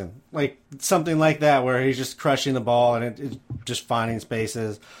 season, like something like that, where he's just crushing the ball and it's just finding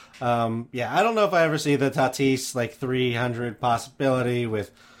spaces. Yeah, I don't know if I ever see the Tatis like 300 possibility with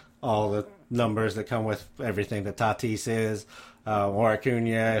all the numbers that come with everything that Tatis is, or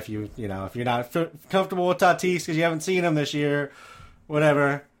Acuna. If you're not comfortable with Tatis because you haven't seen him this year,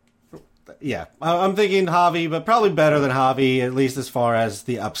 whatever. Yeah, I'm thinking Javi, but probably better than Javi, at least as far as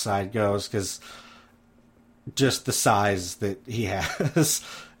the upside goes, because just the size that he has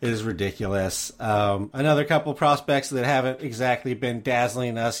is ridiculous. Another couple prospects that haven't exactly been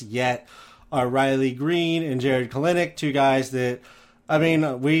dazzling us yet are Riley Green and Jared Kalenic, two guys that, I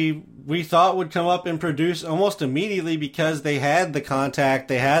mean, we thought would come up and produce almost immediately because they had the contact,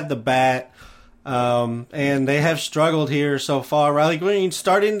 they had the bat, and they have struggled here so far. Riley Green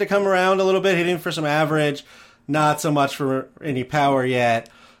starting to come around a little bit, hitting for some average, not so much for any power yet.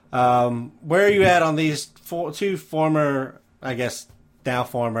 Where are you at on these two former, I guess now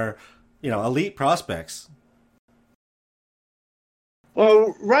former, elite prospects?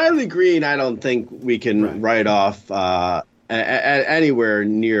 Well, Riley Green, I don't think we can write off anywhere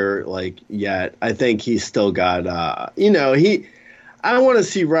near yet. I think he's still got, I want to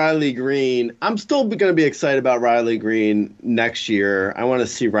see Riley Green. I'm still going to be excited about Riley Green next year. I want to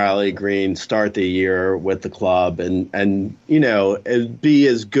see Riley Green start the year with the club and be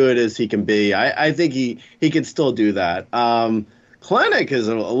as good as he can be. I think he can still do that. Kalenic is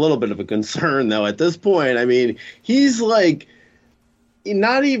a little bit of a concern, though, at this point. I mean, he's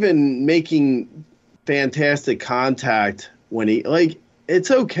not even making fantastic contact when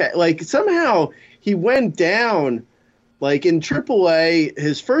it's okay. Somehow he went down. In AAA,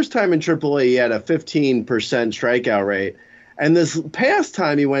 his first time in AAA, he had a 15% strikeout rate. And this past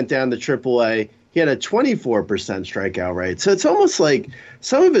time he went down to AAA, he had a 24% strikeout rate. So it's almost like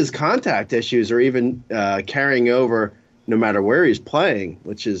some of his contact issues are even carrying over no matter where he's playing,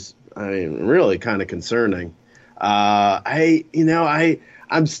 which is, really kind of concerning. I'm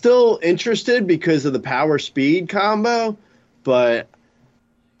still interested because of the power speed combo, but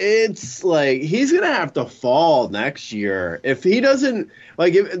it's he's gonna have to fall next year if he doesn't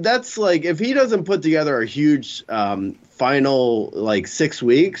if he doesn't put together a huge final 6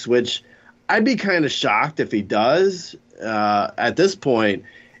 weeks, which I'd be kind of shocked if he does at this point.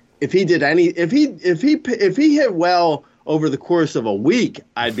 If he hit well over the course of a week,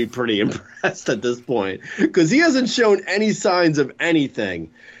 I'd be pretty impressed at this point because he hasn't shown any signs of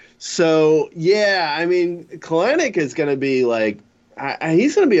anything. So yeah, Kalenic is gonna be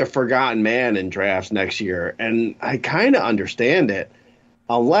he's going to be a forgotten man in drafts next year, and I kind of understand it,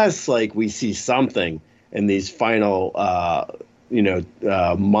 unless we see something in these final,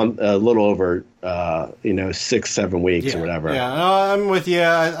 month, a little over, 6-7 weeks or whatever. Yeah, no, I'm with you.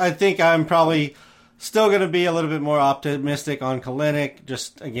 I think I'm probably still going to be a little bit more optimistic on Kalenic.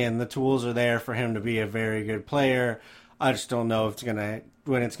 Just again, the tools are there for him to be a very good player. I just don't know if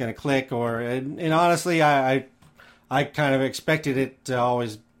when it's going to click, and honestly, I kind of expected it to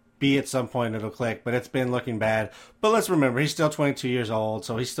always be at some point it'll click, but it's been looking bad. But let's remember, he's still 22 years old,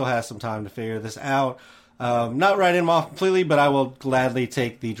 so he still has some time to figure this out. Not write him off completely, but I will gladly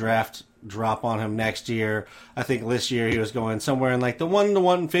take the draft drop on him next year. I think this year he was going somewhere in the 1 to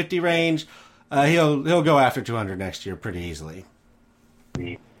 150 range. He'll go after 200 next year pretty easily.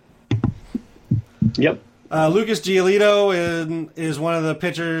 Yep. Lucas Giolito is one of the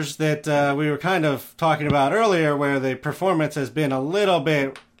pitchers that we were kind of talking about earlier, where the performance has been a little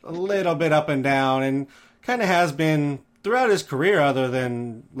bit up and down, and kind of has been throughout his career, other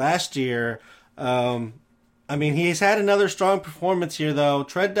than last year. He's had another strong performance here, though.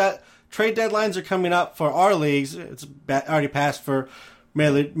 Trade deadlines are coming up for our leagues. It's already passed for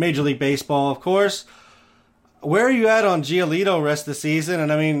Major League Baseball, of course. Where are you at on Giolito rest of the season?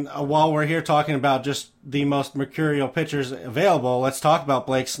 And while we're here talking about just the most mercurial pitchers available, let's talk about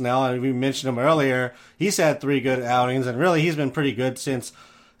Blake Snell. And we mentioned him earlier. He's had 3 good outings, and really he's been pretty good since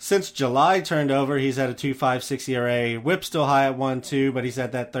July turned over. He's had a 2.56 ERA. Whip still high at 1.2, but he's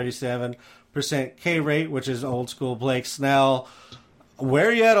at that 37% K rate, which is old school Blake Snell. Where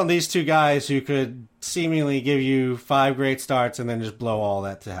are you at on these two guys who could seemingly give you 5 great starts and then just blow all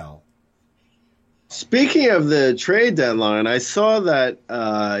that to hell? Speaking of the trade deadline, I saw that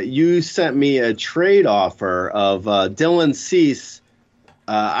you sent me a trade offer of Dylan Cease.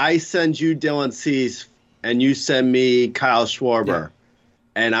 I send you Dylan Cease, and you send me Kyle Schwarber. Yeah.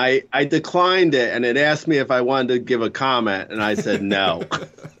 And I declined it, and it asked me if I wanted to give a comment, and I said no.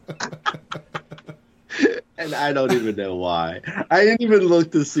 And I don't even know why. I didn't even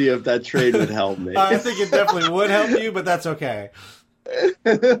look to see if that trade would help me. I think it definitely would help you, but that's okay.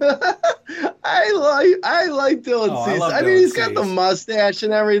 I like Dylan Oh, I Cease. love I mean, Dylan he's got the Cease. mustache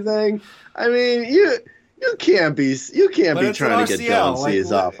and everything. I mean, you can't be But it's trying an to get RCL. Dylan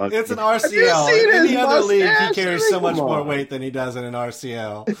Cease off. It's an Have you RCL. seen In his the other league, he mustache? carries I mean, so much come more on. weight than he does in an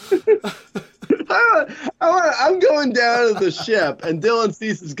RCL. I'm going down to the ship, and Dylan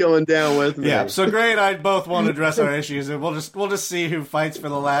Cease is going down with me. Yeah, so Gray and I both want to address our issues, and we'll just see who fights for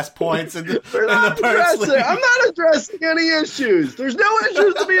the last points in the, We're in not the Birds addressing. League. I'm not addressing any issues. There's no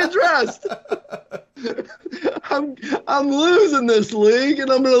issues to be addressed. I'm losing this league,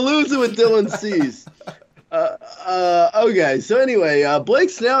 and I'm going to lose it with Dylan Cease. Okay, so anyway, Blake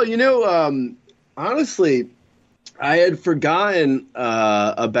Snell, honestly, I had forgotten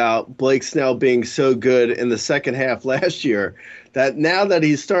about Blake Snell being so good in the second half last year that now that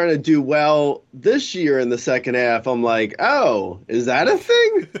he's starting to do well this year in the second half, I'm like, oh, is that a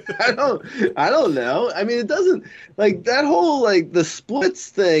thing? I don't know. I mean, it doesn't like that whole like the splits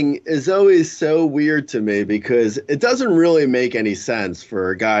thing is always so weird to me because it doesn't really make any sense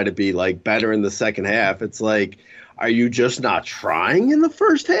for a guy to be like better in the second half. It's like, are you just not trying in the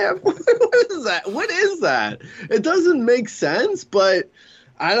first half? What is that? What is that? It doesn't make sense, but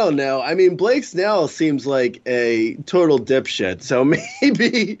I don't know. I mean, Blake Snell seems like a total dipshit. So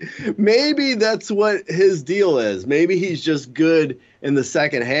maybe that's what his deal is. Maybe he's just good in the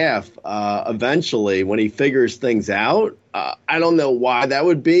second half eventually when he figures things out. I don't know why that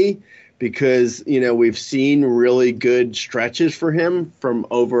would be because, we've seen really good stretches for him from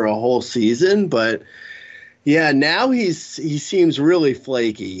over a whole season, but yeah, now he seems really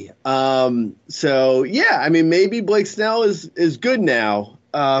flaky. So yeah, I mean, maybe Blake Snell is good now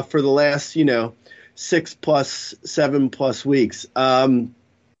for the last 6+, 7+ weeks.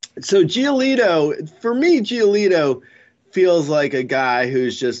 So Giolito, for me, Giolito feels like a guy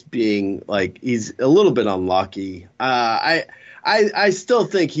who's just being like he's a little bit unlucky. I still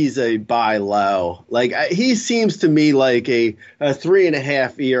think he's a buy low. Like he seems to me like a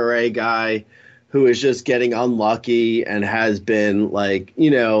 3.5 ERA guy who is just getting unlucky and has been like,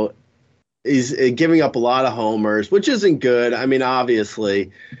 he's giving up a lot of homers, which isn't good. I mean,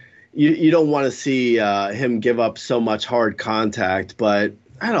 obviously, you don't want to see him give up so much hard contact, but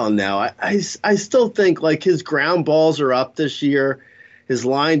I don't know. I still think like his ground balls are up this year. His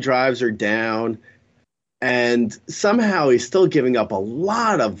line drives are down. And somehow he's still giving up a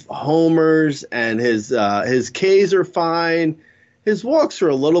lot of homers, and his Ks are fine. His walks are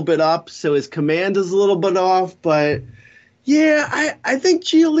a little bit up, so his command is a little bit off. But yeah, I think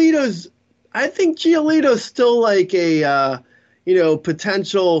Giolito's still like a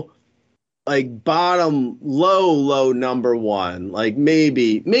potential like bottom low number one, like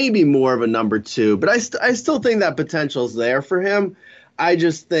maybe more of a number two. But I still think that potential's there for him. I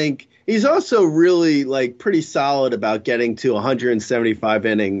just think he's also really like pretty solid about getting to 175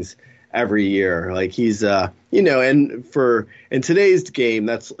 innings every year. Like he's and in today's game,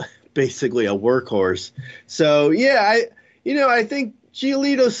 that's basically a workhorse. So yeah, I think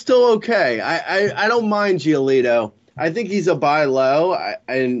Giolito's still okay. I don't mind Giolito. I think he's a buy low.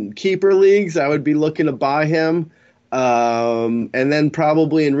 In keeper leagues, I would be looking to buy him. And then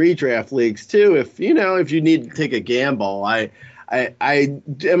probably in redraft leagues too, if you need to take a gamble. I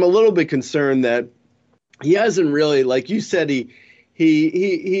am a little bit concerned that he hasn't really, like you said,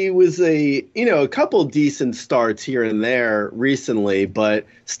 he was a couple decent starts here and there recently, but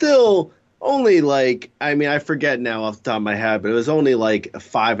still only like, I mean, I forget now off the top of my head, but it was only like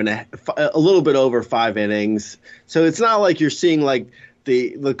a little bit over 5 innings. So it's not like you're seeing like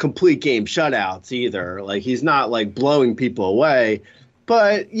the complete game shutouts either. Like he's not like blowing people away,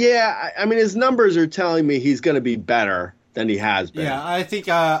 but yeah, I mean, his numbers are telling me he's going to be better than he has been. Yeah, I think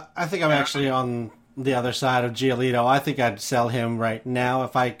I'm actually on the other side of Giolito. I think I'd sell him right now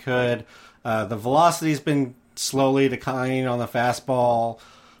if I could. The velocity's been slowly declining on the fastball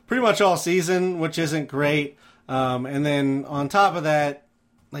pretty much all season, which isn't great. And then on top of that,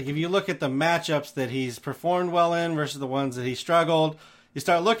 like if you look at the matchups that he's performed well in versus the ones that he struggled, you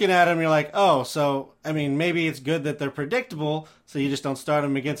start looking at him, you're like, oh, so I mean, maybe it's good that they're predictable, so you just don't start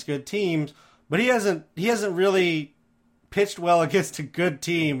him against good teams. But he hasn't really pitched well against a good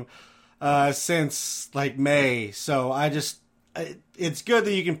team since like May. So it's good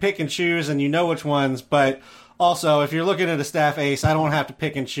that you can pick and choose and you know which ones, but also if you're looking at a staff ace, I don't have to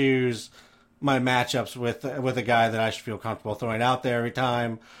pick and choose my matchups with a guy that I should feel comfortable throwing out there every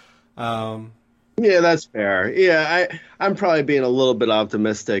time. Yeah, that's fair. Yeah, I'm probably being a little bit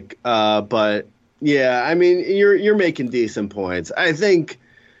optimistic, but yeah, I mean you're making decent points. I think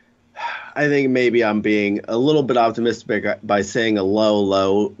I think maybe I'm being a little bit optimistic by saying a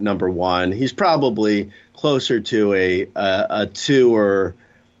low number one. He's probably closer to a 2 or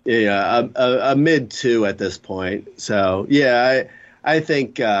a mid 2 at this point. So yeah, I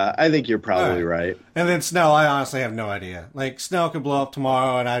think you're probably right. And then Snell, I honestly have no idea. Like, Snell could blow up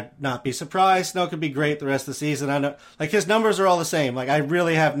tomorrow, and I'd not be surprised. Snell could be great the rest of the season. I know, like, his numbers are all the same. Like, I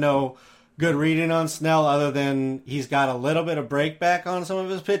really have no good reading on Snell other than he's got a little bit of break back on some of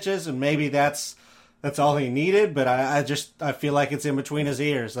his pitches, and maybe that's all he needed. But I feel like it's in between his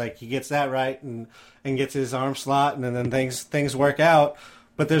ears. Like, he gets that right and gets his arm slot, and then things work out.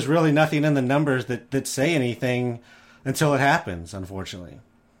 But there's really nothing in the numbers that say anything until it happens, unfortunately.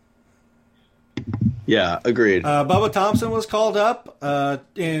 Yeah, agreed. Bubba Thompson was called up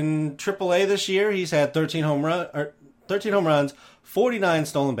in AAA this year. He's had 13 home runs, 49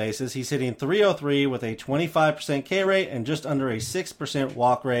 stolen bases. He's hitting .303 with a 25% K rate and just under a 6%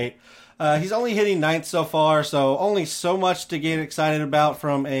 walk rate. He's only hitting ninth so far, so only so much to get excited about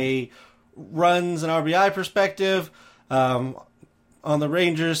from a runs and RBI perspective on the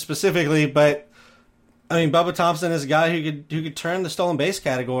Rangers specifically, but I mean, Bubba Thompson is a guy who could turn the stolen base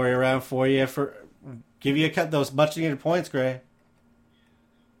category around for you, give you those much needed points, Gray.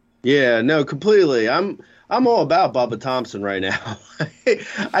 Yeah, no, completely. I'm all about Bubba Thompson right now.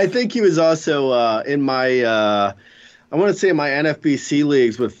 I think he was also in my I want to say in my NFBC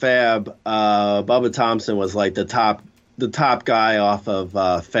leagues with Fab. Bubba Thompson was like the top guy off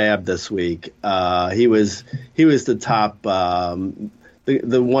of Fab this week. He was the top.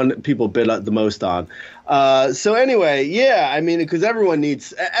 The one people bid the most on. So anyway, yeah, I mean, because everyone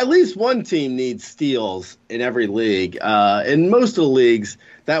needs, at least one team needs steals in every league. In most of the leagues,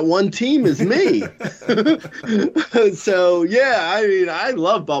 that one team is me. So, yeah, I mean, I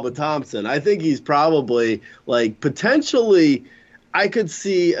love Bubba Thompson. I think he's probably, like, potentially, I could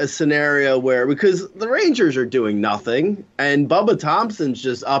see a scenario where, because the Rangers are doing nothing, and Bubba Thompson's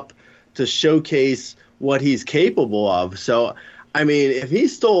just up to showcase what he's capable of. So, I mean, if he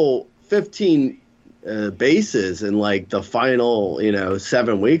stole 15 bases in like the final,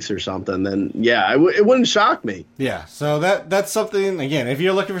 7 weeks or something, then yeah, it wouldn't shock me. Yeah, so that's something. Again, if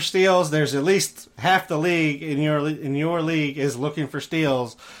you're looking for steals, there's at least half the league in your league is looking for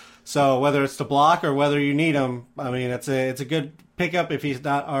steals. So whether it's to block or whether you need them, I mean, it's a good pickup if he's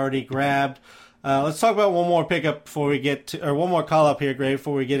not already grabbed. Let's talk about one more pickup before we get to, or one more call up here, Gray,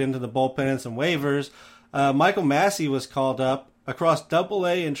 before we get into the bullpen and some waivers. Michael Massey was called up. Across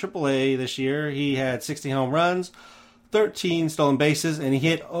AA and AAA this year, he had 60 home runs, 13 stolen bases, and he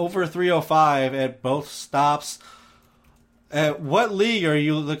hit over .305 at both stops. What league are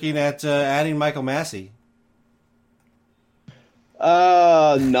you looking at adding Michael Massey?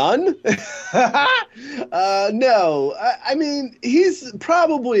 None. No. I mean, he's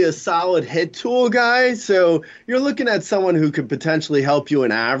probably a solid hit tool guy, so you're looking at someone who could potentially help you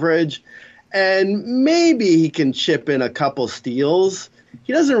in average. And maybe he can chip in a couple steals.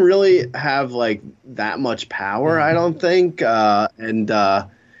 He doesn't really have like that much power, I don't think. KC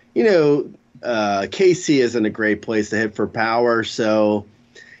isn't a great place to hit for power. So,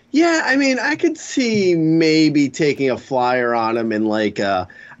 yeah, I mean, I could see maybe taking a flyer on him in like I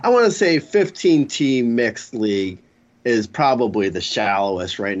want to say 15-team mixed league is probably the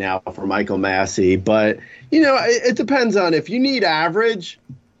shallowest right now for Michael Massey. But, it depends on if you need average.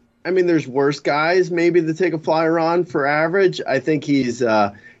 I mean, there's worse guys maybe to take a flyer on for average. I think he's,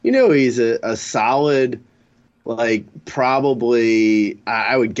 he's a solid, like probably,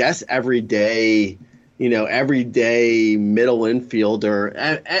 I would guess everyday middle infielder,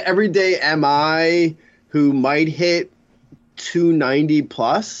 everyday MI who might hit 290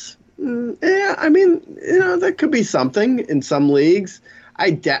 plus. Yeah, I mean, that could be something in some leagues.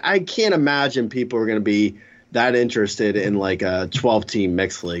 I can't imagine people are going to be that interested in like a 12-team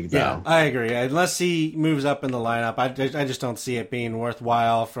mixed league, though. Yeah, I agree. Unless he moves up in the lineup, I just don't see it being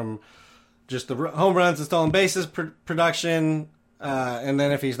worthwhile from just the home runs and stolen bases production. And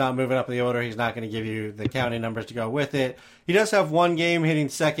then if he's not moving up in the order, he's not going to give you the counting numbers to go with it. He does have one game hitting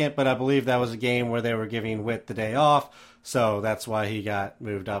second, but I believe that was a game where they were giving Witt the day off. So that's why he got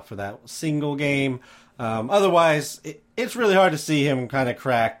moved up for that single game. Otherwise, it's really hard to see him kind of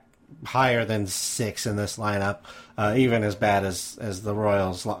crack higher than 6 in this lineup, even as bad as the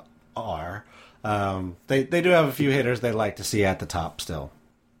Royals are. They do have a few hitters they'd like to see at the top still.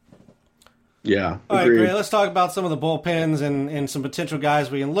 Yeah. All right, great. Let's talk about some of the bullpens and some potential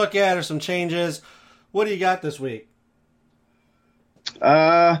guys we can look at or some changes. What do you got this week?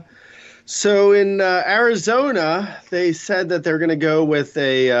 So in Arizona, they said that they're going to go with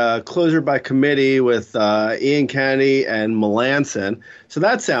a closer by committee with Ian Kennedy and Melanson. So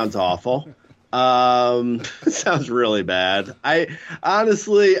that sounds awful. Sounds really bad. I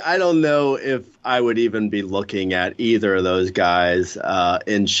don't know if I would even be looking at either of those guys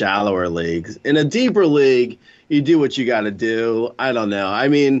in shallower leagues. In a deeper league, you do what you got to do. I don't know. I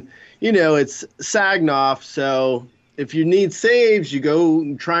mean, it's Sagnoff, so if you need saves, you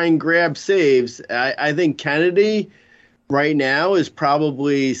go try and grab saves. I think Kennedy right now is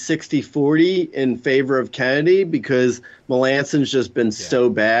probably 60-40 in favor of Kennedy because Melanson's just been so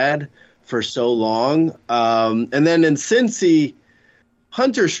bad for so long. And then in Cincy,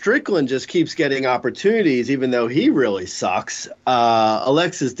 Hunter Strickland just keeps getting opportunities, even though he really sucks.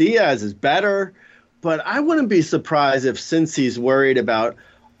 Alexis Diaz is better, but I wouldn't be surprised if Cincy's worried about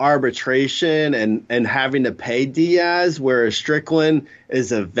arbitration and having to pay Diaz, whereas Strickland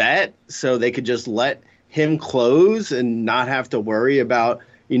is a vet, so they could just let him close and not have to worry about,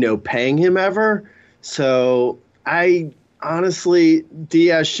 paying him ever. So honestly,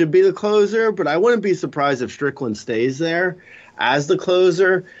 Diaz should be the closer, but I wouldn't be surprised if Strickland stays there as the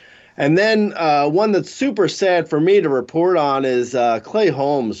closer. And then one that's super sad for me to report on is Clay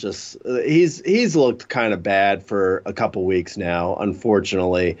Holmes. He's looked kind of bad for a couple weeks now,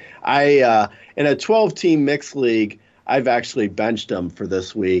 unfortunately. In a 12-team mixed league, I've actually benched him for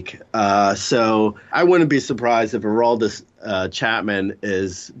this week. So I wouldn't be surprised if Aroldis Chapman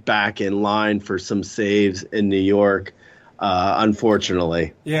is back in line for some saves in New York.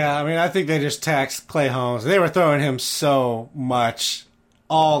 Unfortunately. Yeah, I mean, I think they just taxed Clay Holmes. They were throwing him so much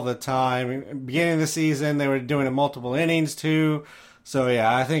all the time. Beginning of the season, they were doing it multiple innings too. So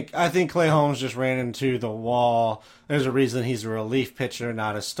yeah, I think Clay Holmes just ran into the wall. There's a reason he's a relief pitcher,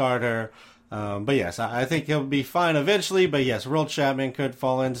 not a starter. But yes, I think he'll be fine eventually. But yes, Aroldis Chapman could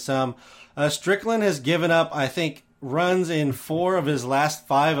fall into some. Strickland has given up, I think, runs in 4 of his last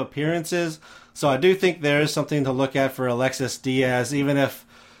 5 appearances. So I do think there is something to look at for Alexis Diaz, even if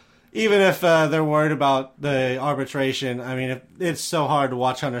they're worried about the arbitration. I mean, it's so hard to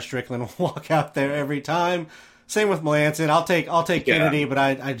watch Hunter Strickland walk out there every time. Same with Melanson. I'll take Kennedy, but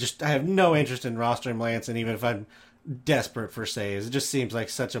I have no interest in rostering Melanson, even if I'm desperate for saves. It just seems like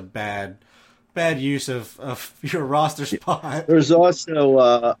such a bad use of your roster spot. There's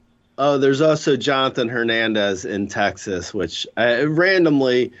also Jonathan Hernandez in Texas, which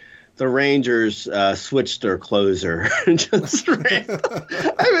randomly the Rangers switched their closer. Just random.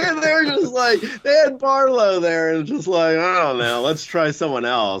 I mean, they were just like, they had Barlow there and just like, I don't know, let's try someone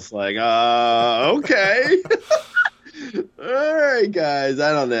else. Like, okay. All right, guys,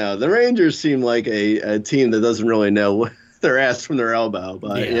 I don't know. The Rangers seem like a team that doesn't really know their ass from their elbow.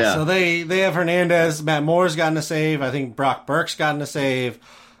 But yeah. So they have Hernandez. Matt Moore's gotten a save. I think Brock Burke's gotten a save.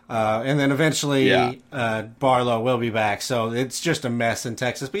 And then eventually Barlow will be back. So it's just a mess in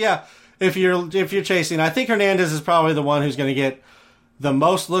Texas. But yeah, if you're chasing, I think Hernandez is probably the one who's going to get the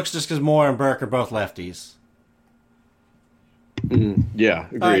most looks just because Moore and Burke are both lefties. Yeah,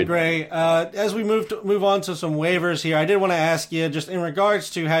 agreed. All right, Gray. As we move on to some waivers here, I did want to ask you just in regards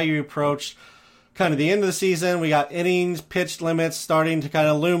to how you approach kind of the end of the season. We got innings, pitched limits starting to kind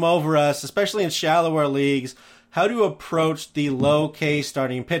of loom over us, especially in shallower leagues. How do you approach the low K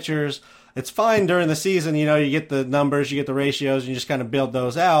starting pitchers? It's fine during the season, you get the numbers, you get the ratios, and you just kind of build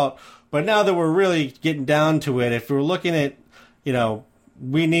those out. But now that we're really getting down to it, if we're looking at,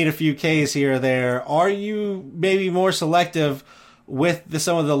 we need a few Ks here or there, are you maybe more selective with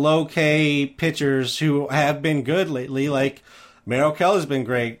some of the low K pitchers who have been good lately? Like Merrill Kelly's been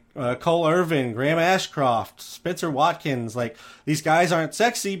great. Cole Irvin, Graham Ashcroft, Spencer Watkins, like these guys aren't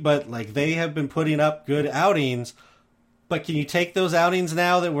sexy, but like they have been putting up good outings. But can you take those outings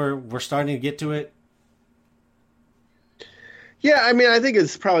now that we're starting to get to it? Yeah, I mean, I think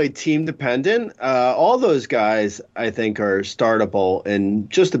it's probably team dependent. All those guys, I think, are startable in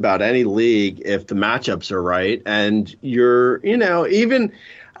just about any league if the matchups are right. And you're, I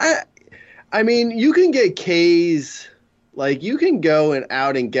mean, you can get Ks. Like, you can go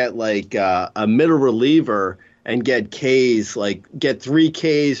out and get, like, a middle reliever and get Ks, like, get 3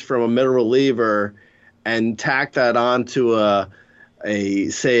 Ks from a middle reliever and tack that onto a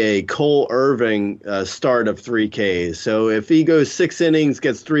Cole Irving start of 3 Ks. So if he goes 6 innings,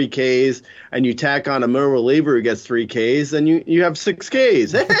 gets 3 Ks, and you tack on a middle reliever who gets 3 Ks, then you have 6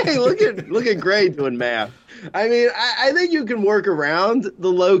 Ks. Hey, look at Gray doing math. I mean, I think you can work around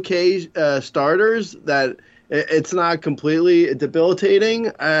the low K starters that – it's not completely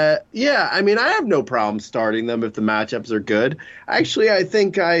debilitating. Yeah, I mean, I have no problem starting them if the matchups are good. Actually, I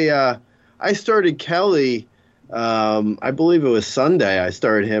think I started Kelly I believe it was Sunday. I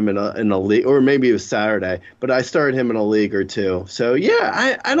started him in a league, or maybe it was Saturday, but I started him in a league or two. So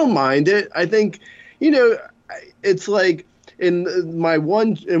yeah, I don't mind it. I think, it's like in my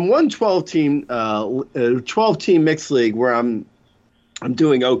one 12 team mixed league where I'm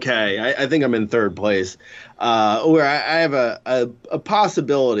doing okay. I think I'm in third place, where I have a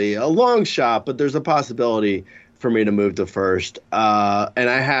possibility, a long shot, but there's a possibility for me to move to first. And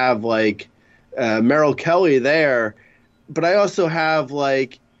I have Merrill Kelly there, but I also have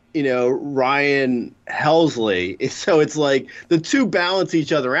Ryan Helsley. So it's like the two balance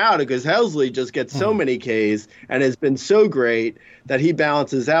each other out because Helsley just gets so many Ks and has been so great that he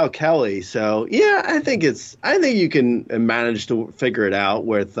balances out Kelly. So yeah, I think you can manage to figure it out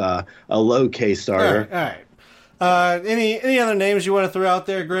with a low K starter. All right. Any other names you want to throw out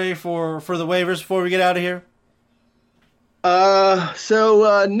there, Gray, for the waivers before we get out of here?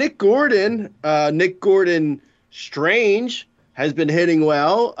 So Nick Gordon Strange has been hitting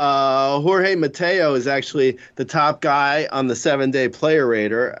well. Jorge Mateo is actually the top guy on the 7-day player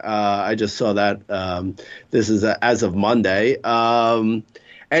rater. I just saw that. This is as of Monday.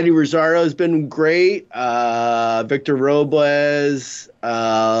 Eddie Rosario has been great. Victor Robles,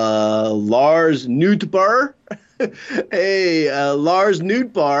 Lars Nootbaar. Hey, Lars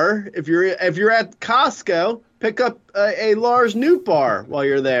Nootbaar. If you're at Costco, pick up a Lars Nootbaar while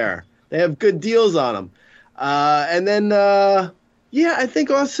you're there. They have good deals on them. And then, I think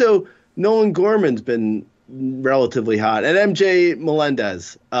also Nolan Gorman's been relatively hot. And MJ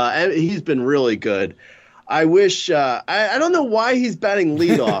Melendez, he's been really good. I wish I don't know why he's batting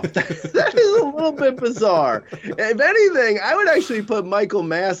leadoff. That is a little bit bizarre. If anything, I would actually put Michael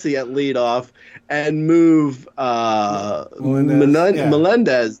Massey at leadoff and move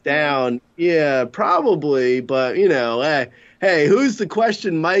Melendez down. Yeah, probably. But hey, who's to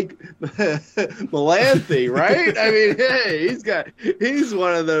question Mike Melanthe, right? I mean, hey, he's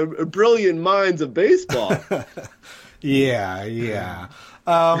one of the brilliant minds of baseball. Yeah.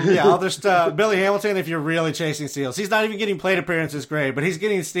 I'll just Billy Hamilton. If you're really chasing steals, he's not even getting plate appearances, great, but he's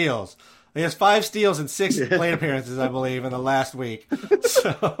getting steals. He has 5 steals and 6 plate appearances, I believe, in the last week,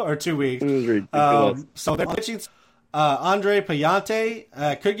 or 2 weeks. So they're pitching. Andre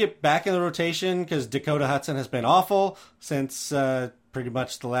Payante could get back in the rotation because Dakota Hudson has been awful since pretty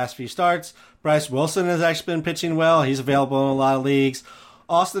much the last few starts. Bryce Wilson has actually been pitching well. He's available in a lot of leagues.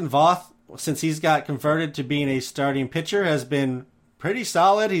 Austin Voth, since he's got converted to being a starting pitcher, has been pretty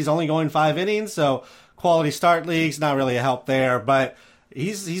solid. He's only going 5 innings, so quality start leagues, not really a help there, but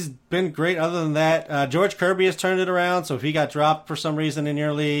he's been great other than that. George Kirby has turned it around, so if he got dropped for some reason in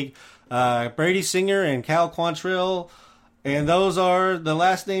your league, Brady Singer and Cal Quantrill, and those are the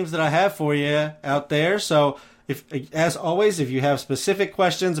last names that I have for you out there. So as always, if you have specific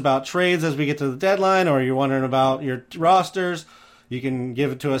questions about trades as we get to the deadline, or you're wondering about your rosters, you can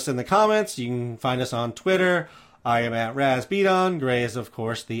give it to us in the comments. You can find us on Twitter. I am at RazBeaton. Gray is, of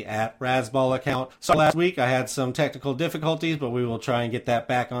course, the at Razball account. So last week I had some technical difficulties, but we will try and get that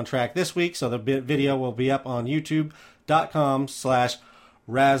back on track this week. So the video will be up on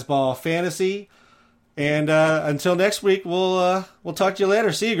youtube.com/RazballFantasy. And until next week, we'll talk to you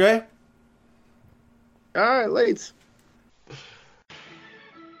later. See you, Gray. All right, Lates.